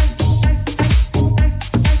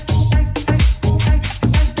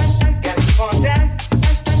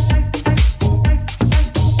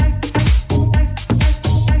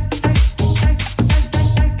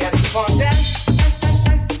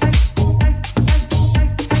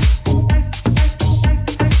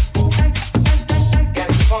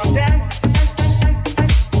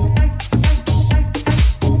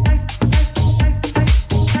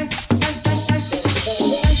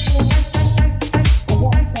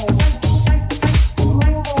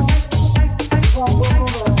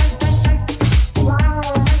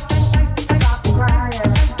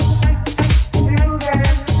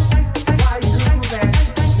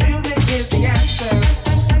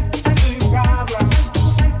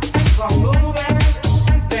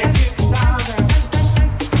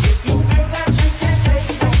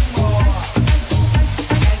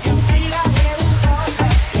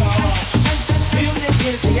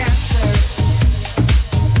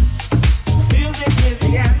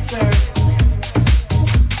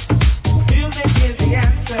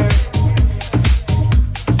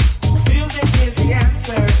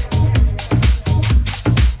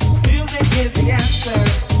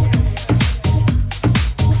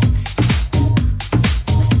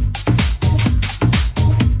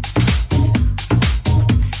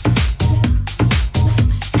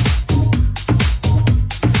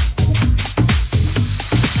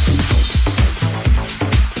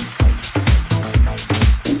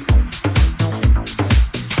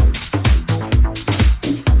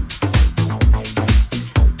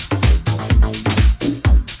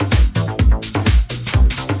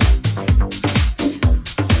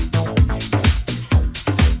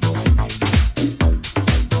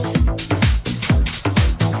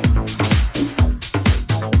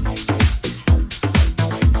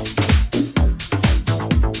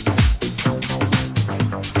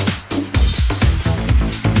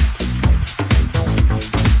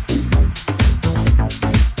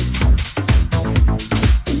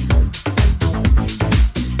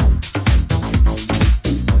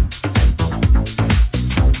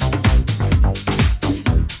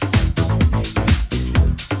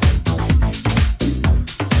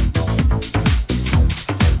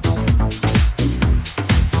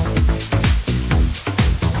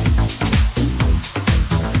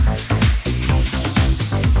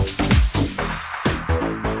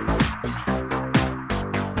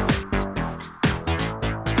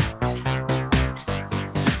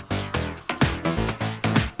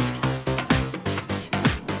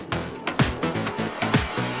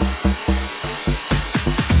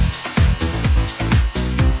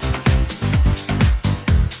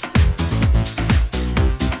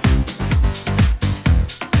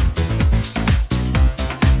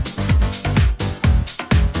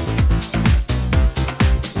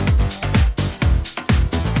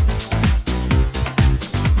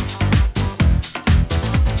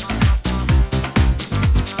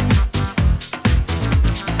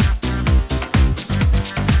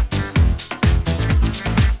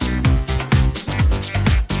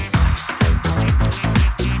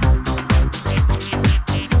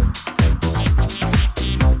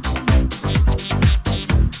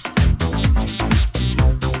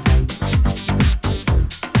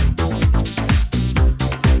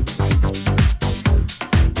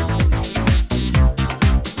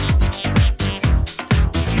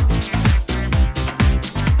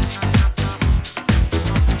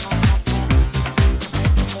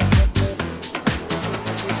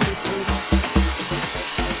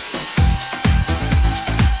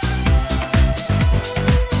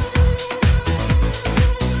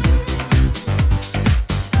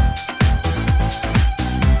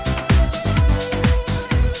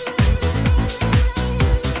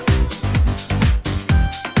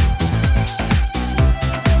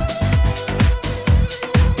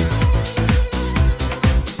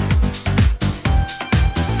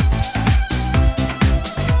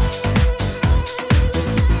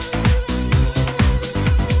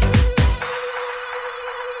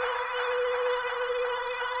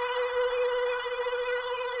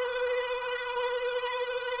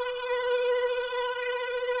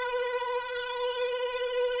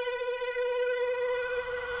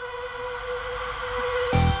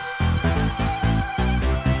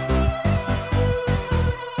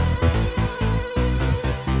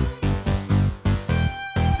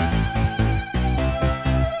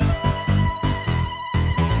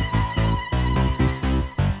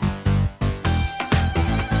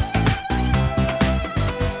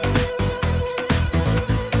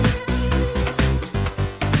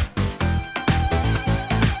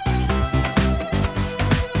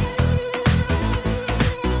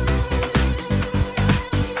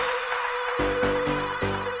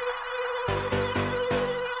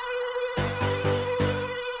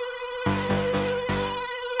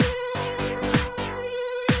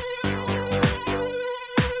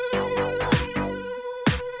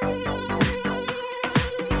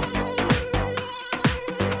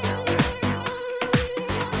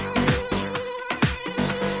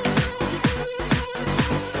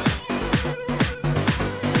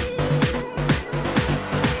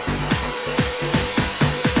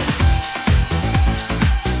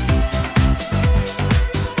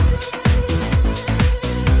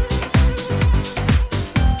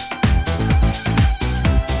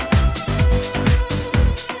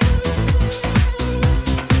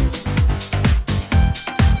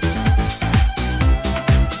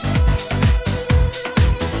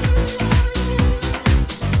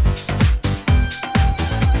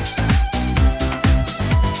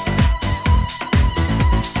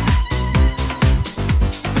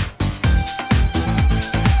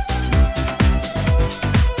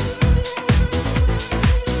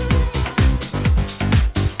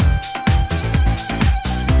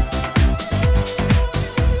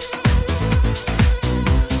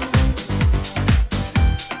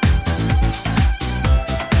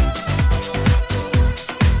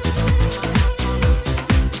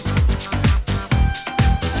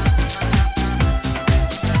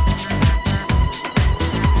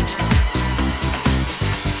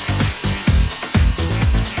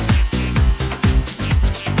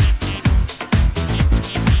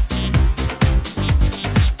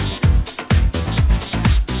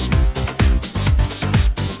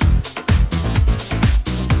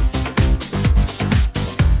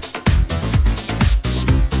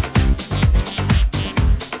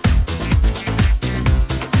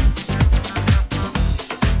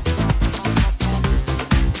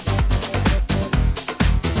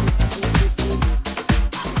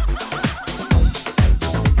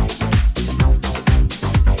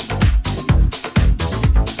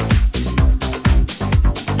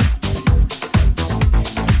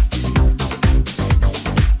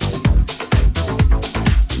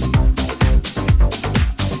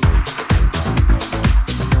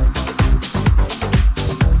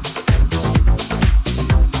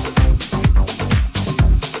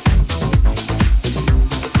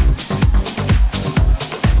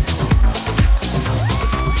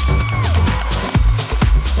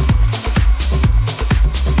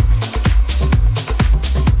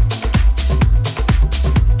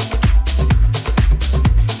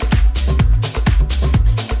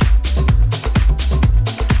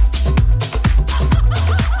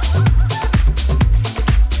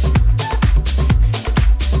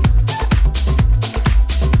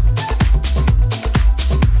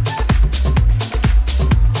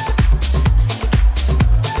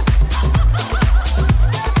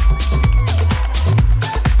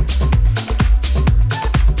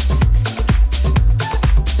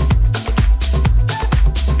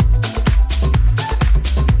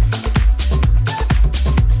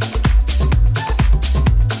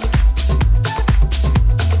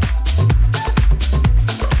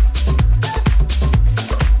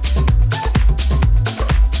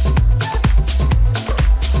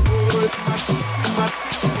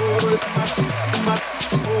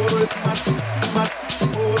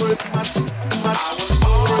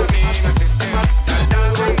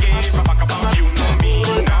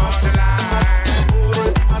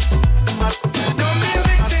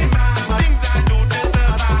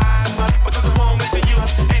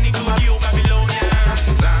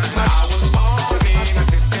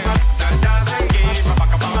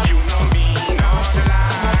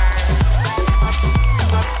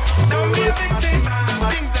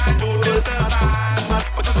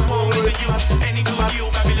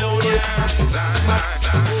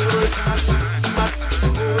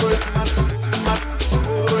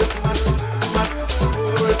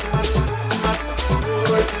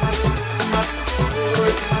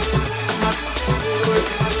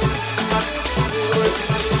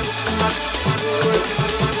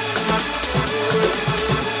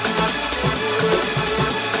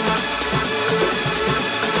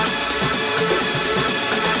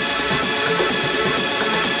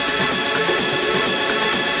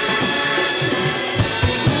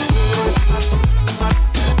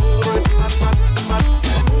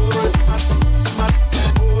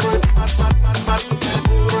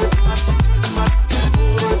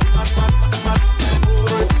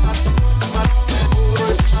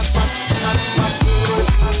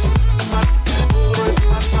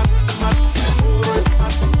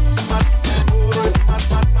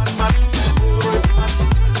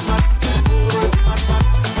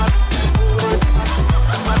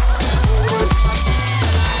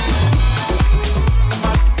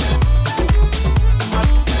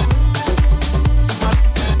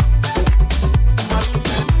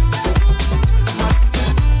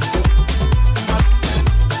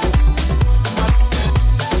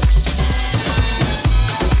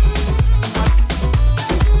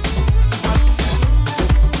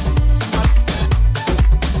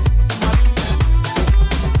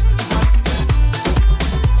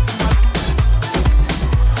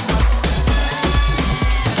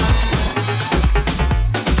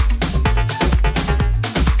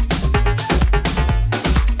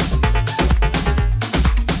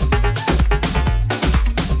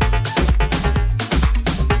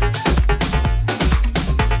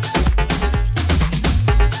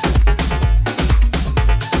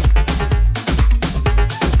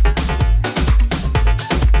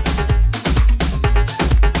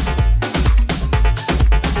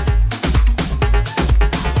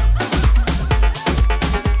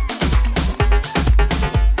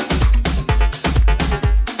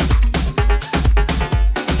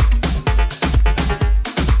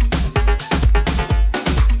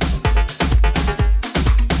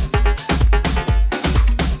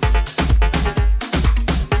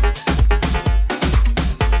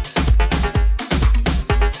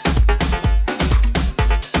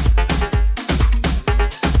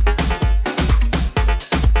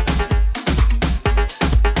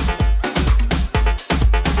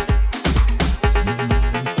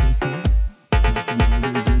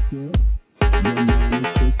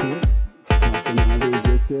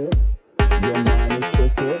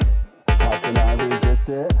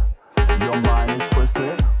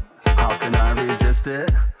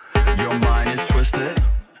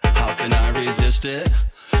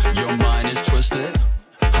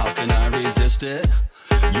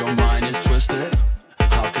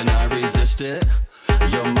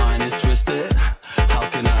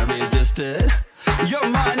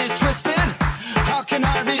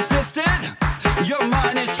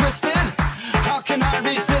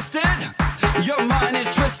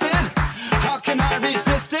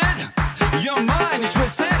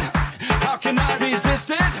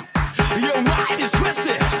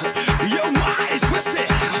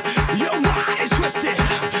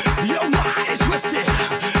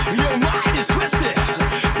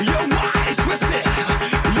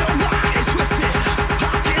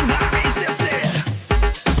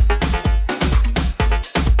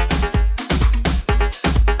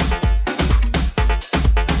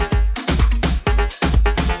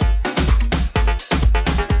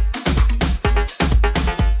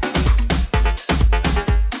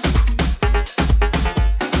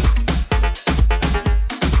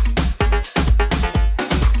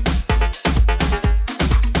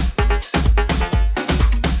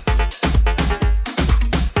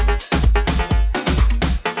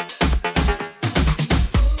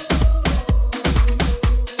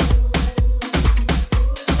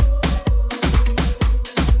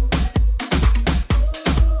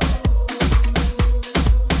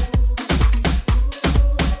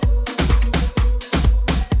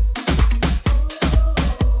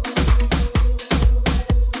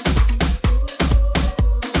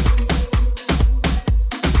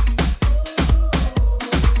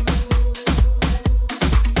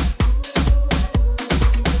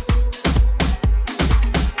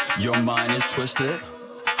 twisted.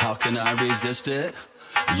 How can I resist it?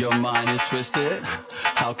 Your mind is twisted.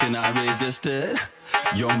 How can I resist it?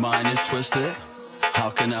 Your mind is twisted.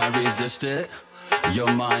 How can I resist it?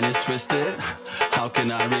 Your mind is twisted. How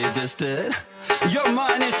can I resist it? Your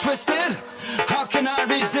mind is twisted. How can I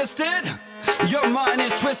resist it? Your mind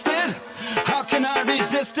is twisted. How can I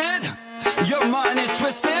resist it? Your mind is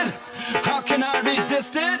twisted. How can I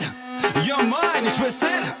resist it? Your mind is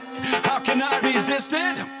twisted. How can I resist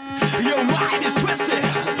it? Your mind is twisted.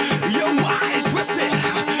 Your mind is twisted.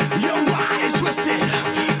 Your mind is twisted.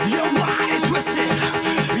 Your mind is twisted.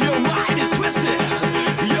 Your mind is twisted.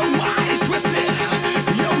 Your mind is twisted.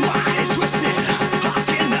 Your mind is twisted. How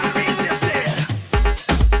can I resist it?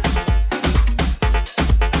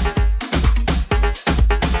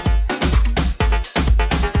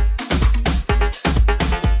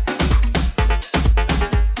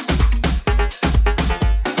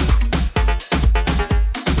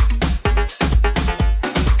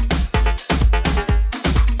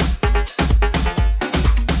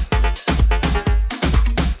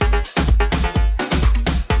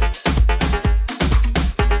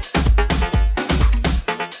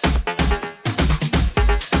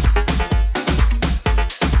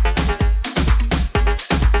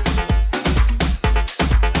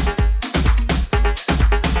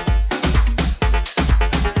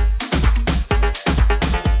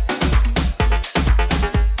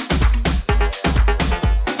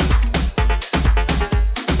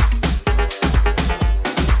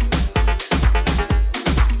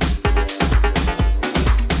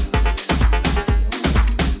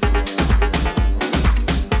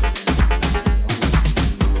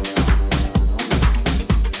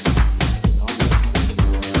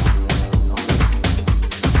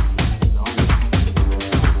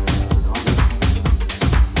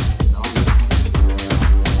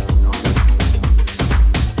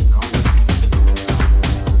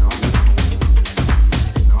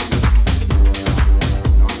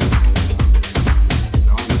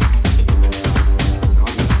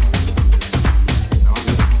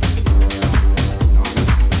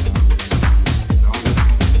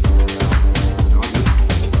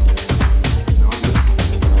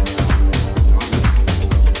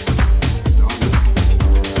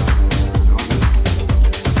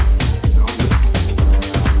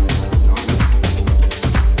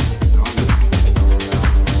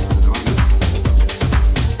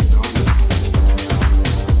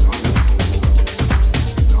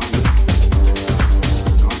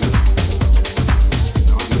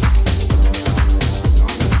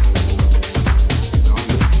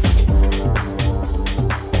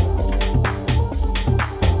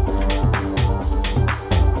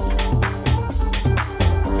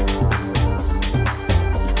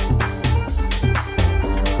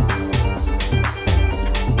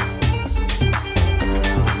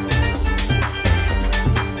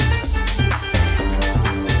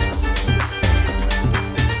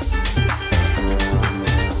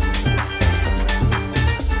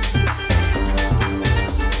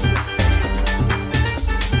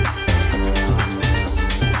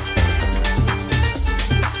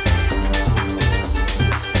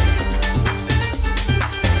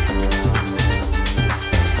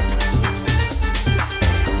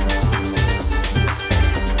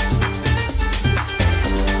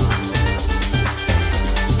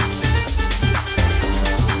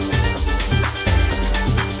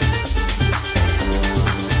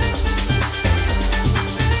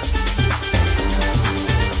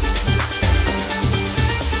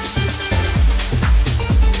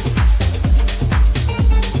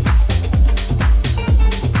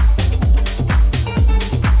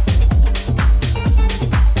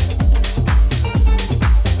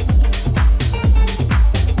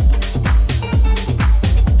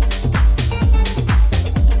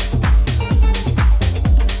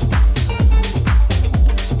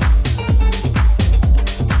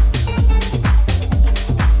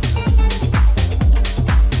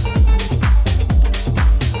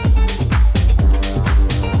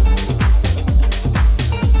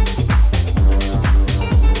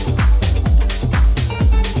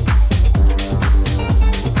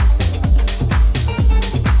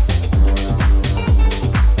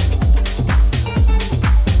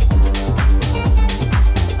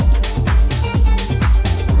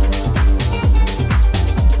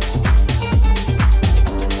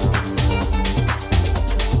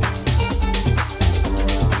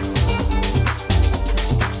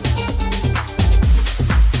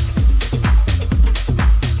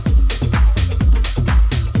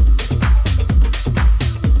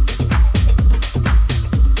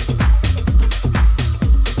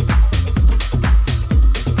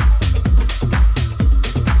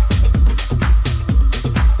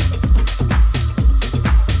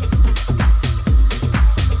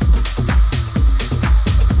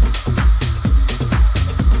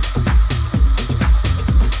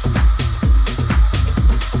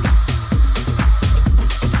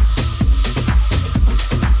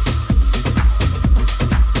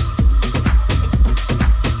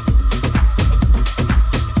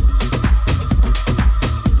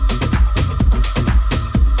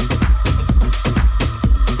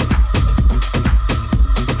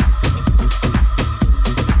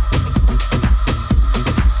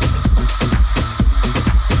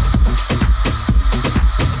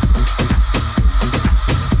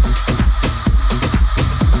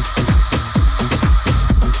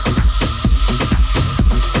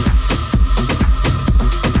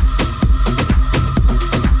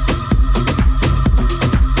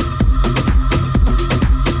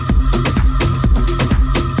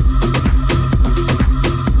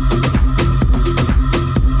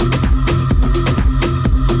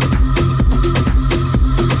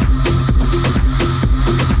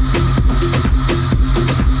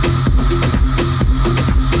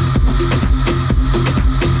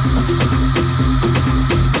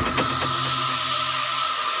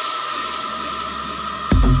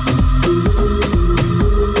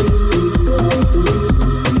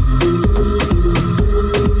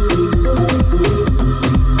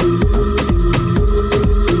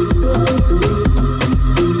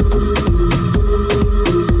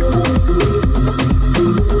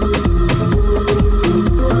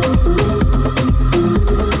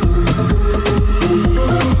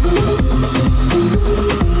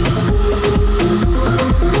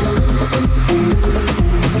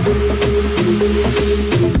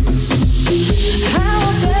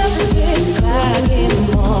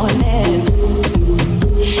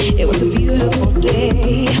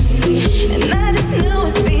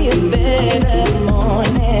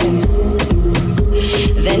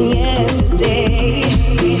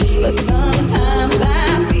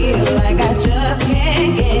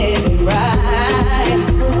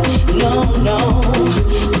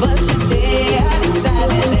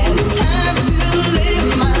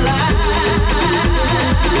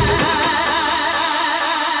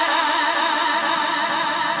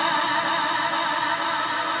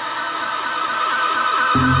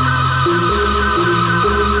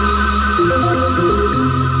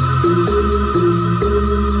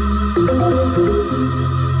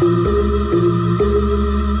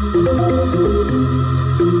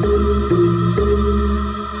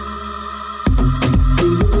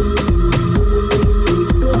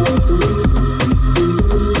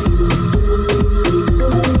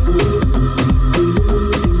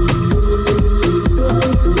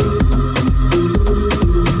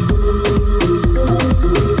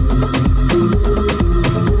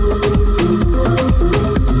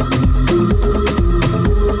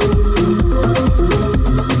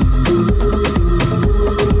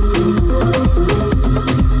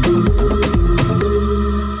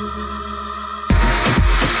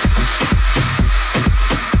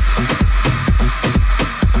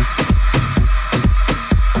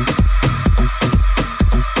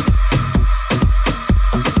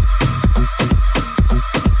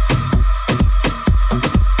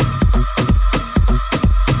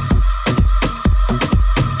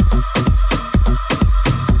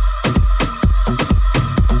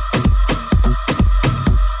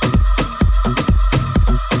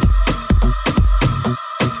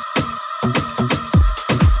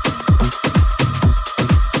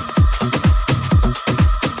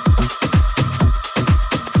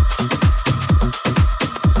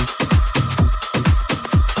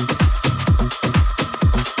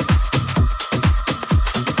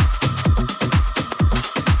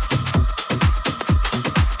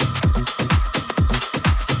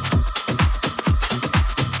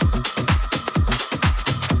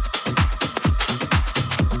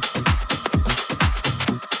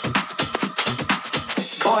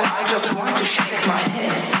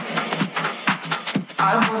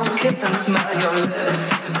 smell your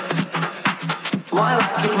lips while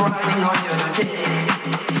I keep riding on your dick.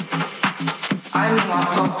 I know my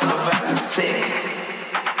thoughts are very sick.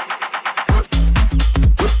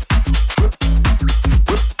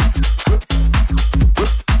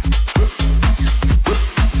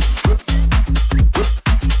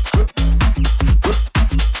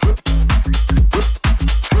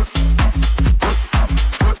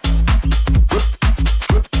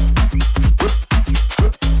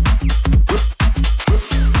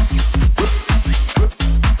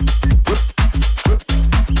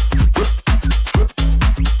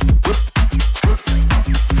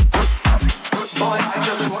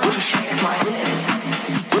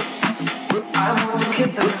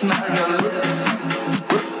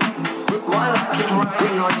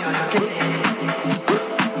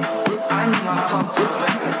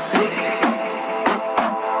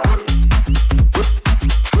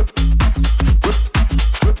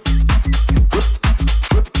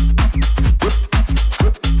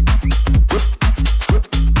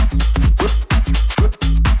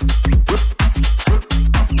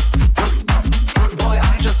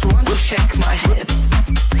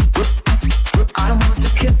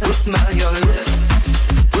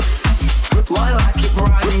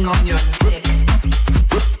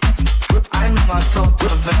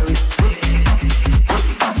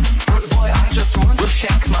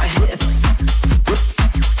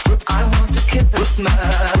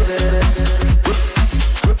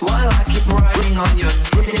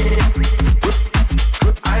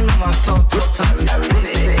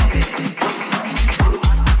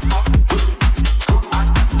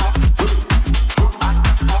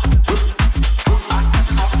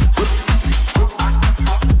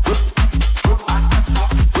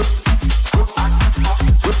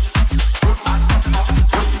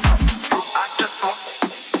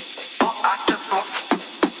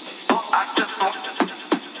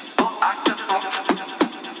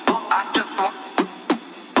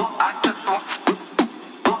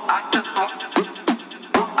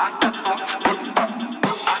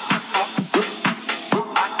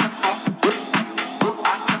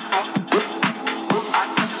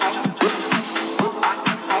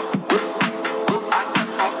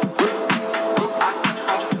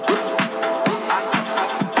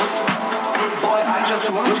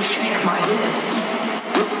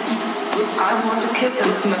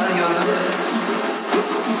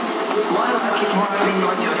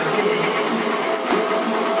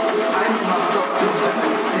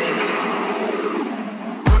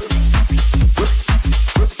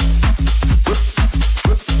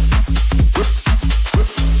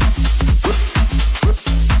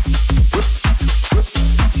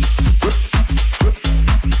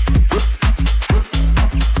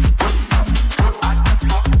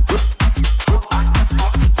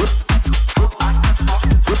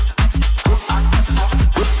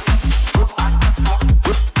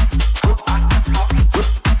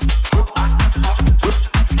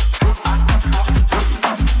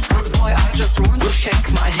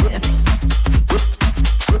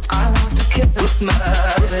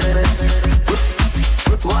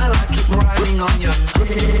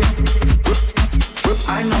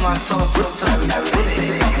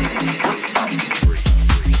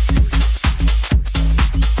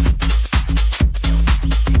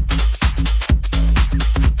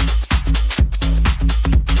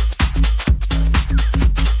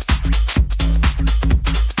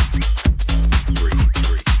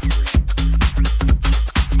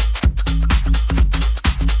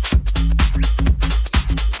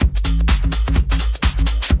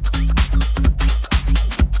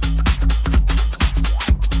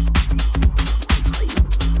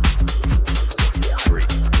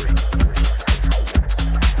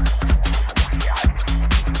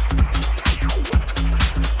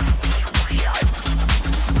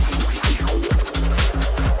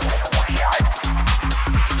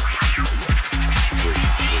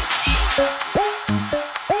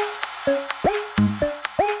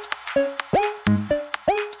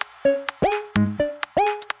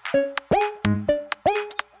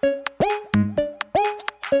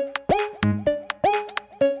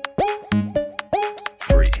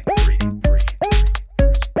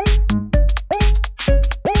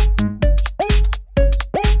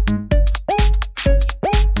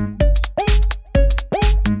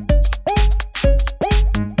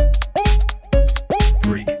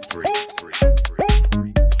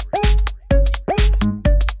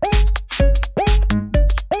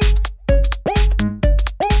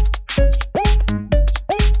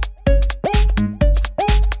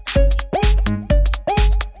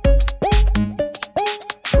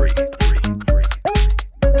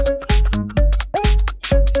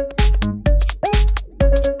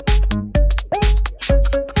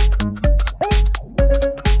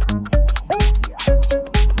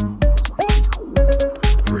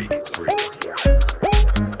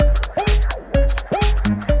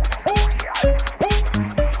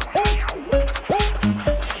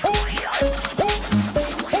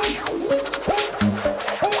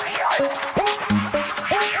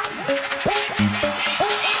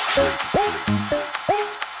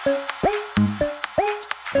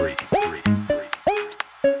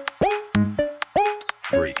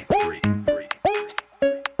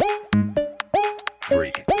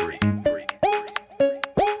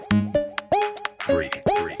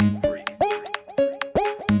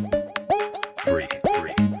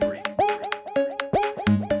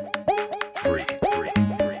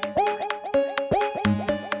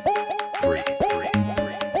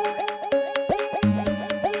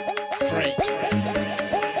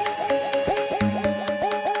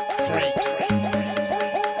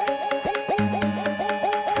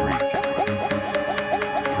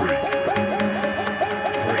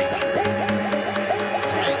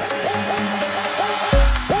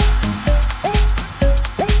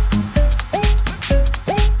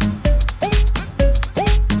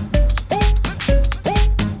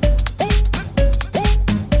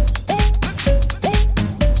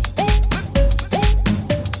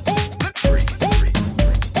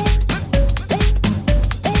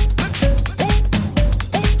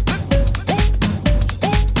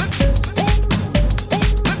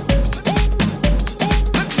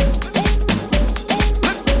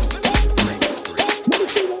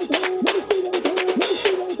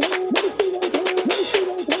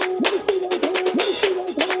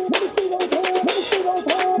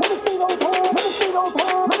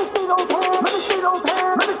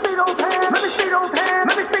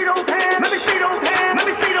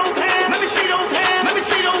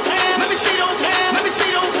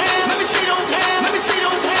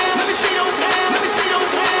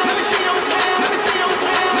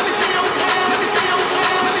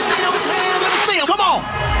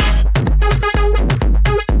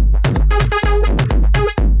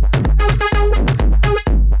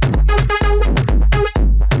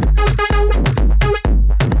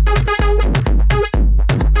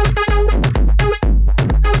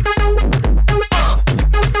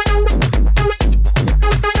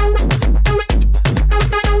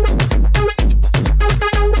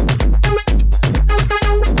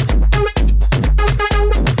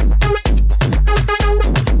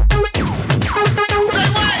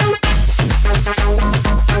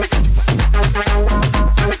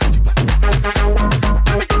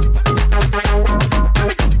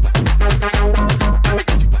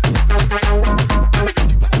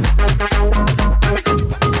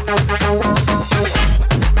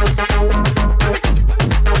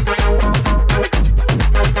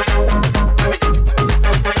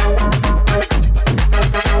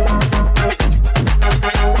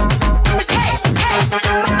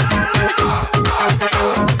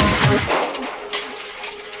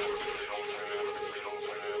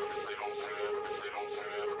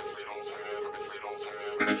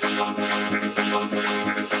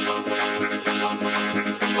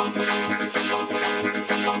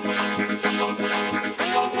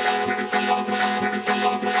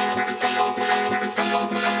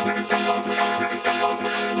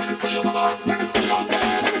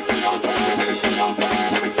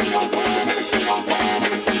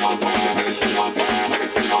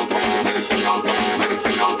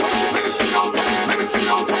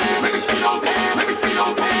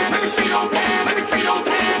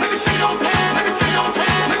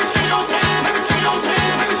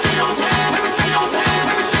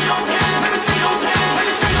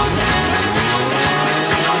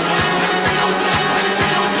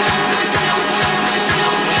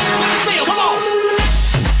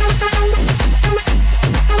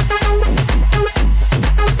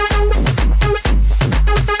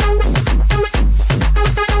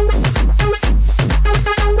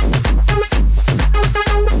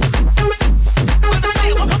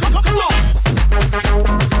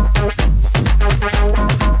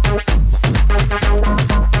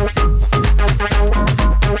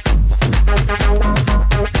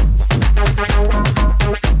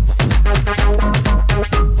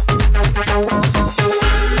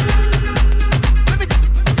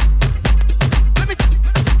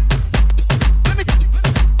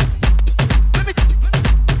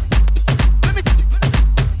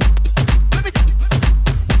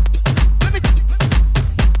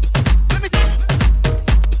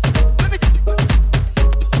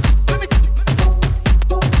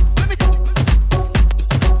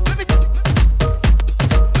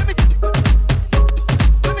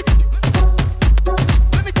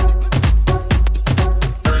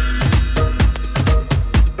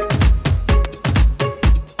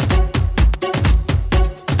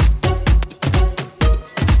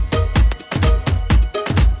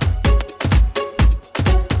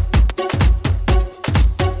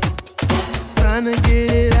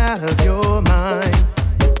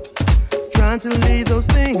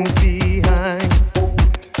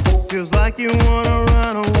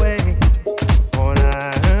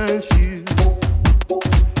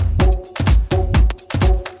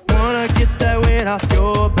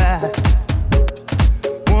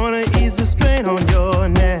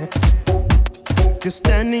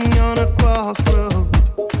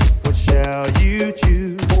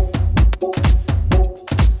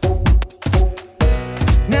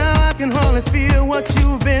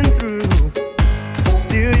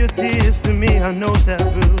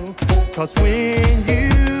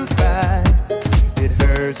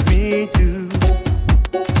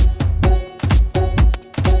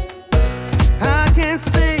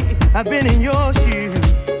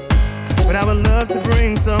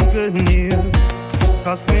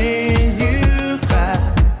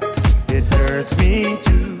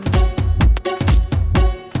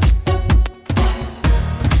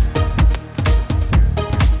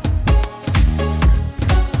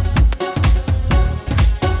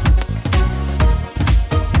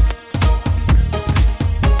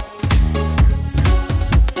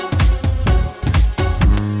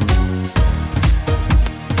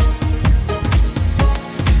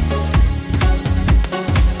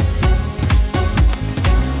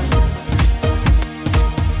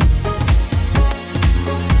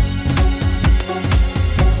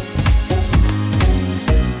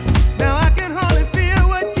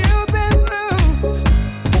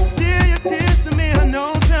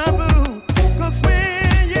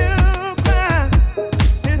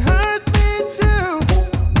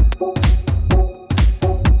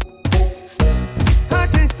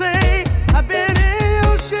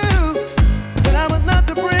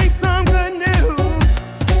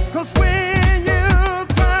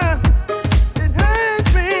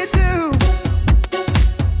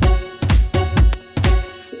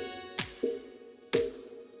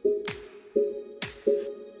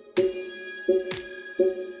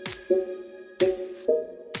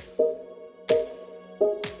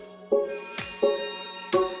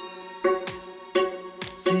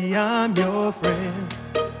 See, I'm your friend.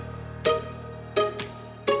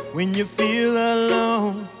 When you feel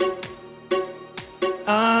alone,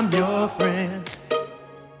 I'm your friend.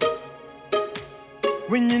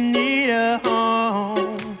 When you need a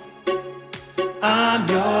home, I'm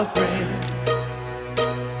your friend.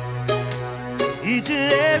 Each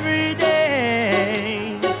and every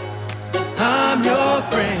day, I'm your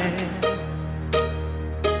friend.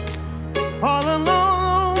 All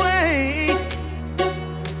along the way,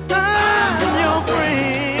 I'm your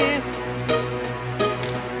friend.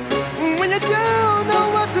 When you don't know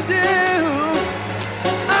what to do,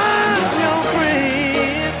 I'm your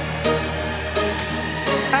friend.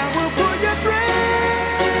 I will pull you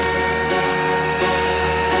through.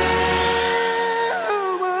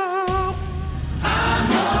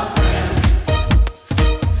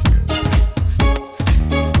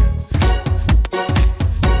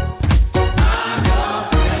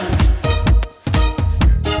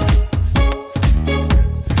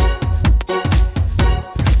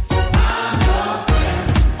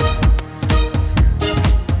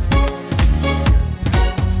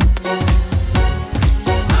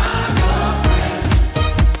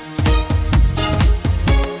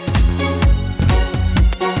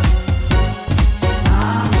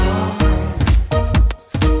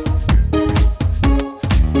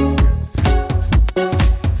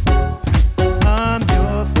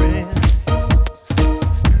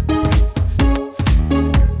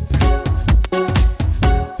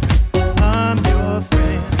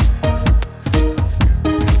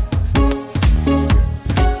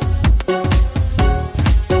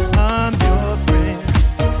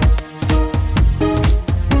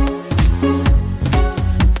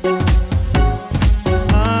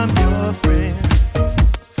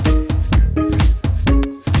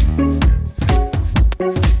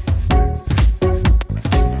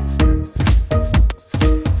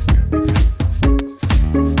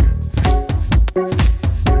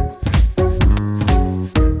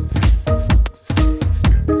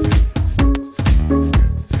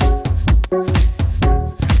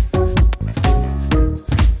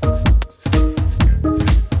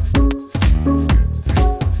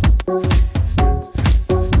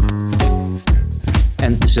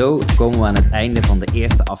 zo komen we aan het einde van de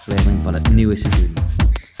eerste aflevering van het nieuwe seizoen.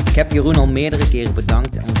 Ik heb Jeroen al meerdere keren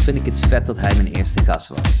bedankt en wat vind ik het vet dat hij mijn eerste gast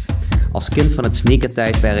was. Als kind van het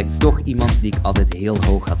sneakertijdperk toch iemand die ik altijd heel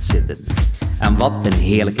hoog had zitten. En wat een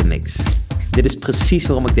heerlijke mix. Dit is precies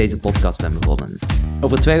waarom ik deze podcast ben begonnen.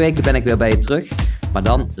 Over 2 weken ben ik weer bij je terug, maar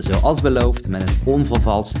dan, zoals beloofd, met een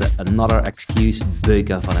onvervalste Another Excuse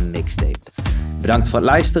beuker van een mixtape. Bedankt voor het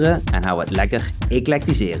luisteren en hou het lekker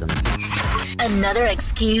eclectiserend. Another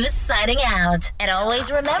excuse signing out. And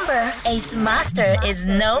always remember, Ace Master is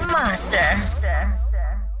no master.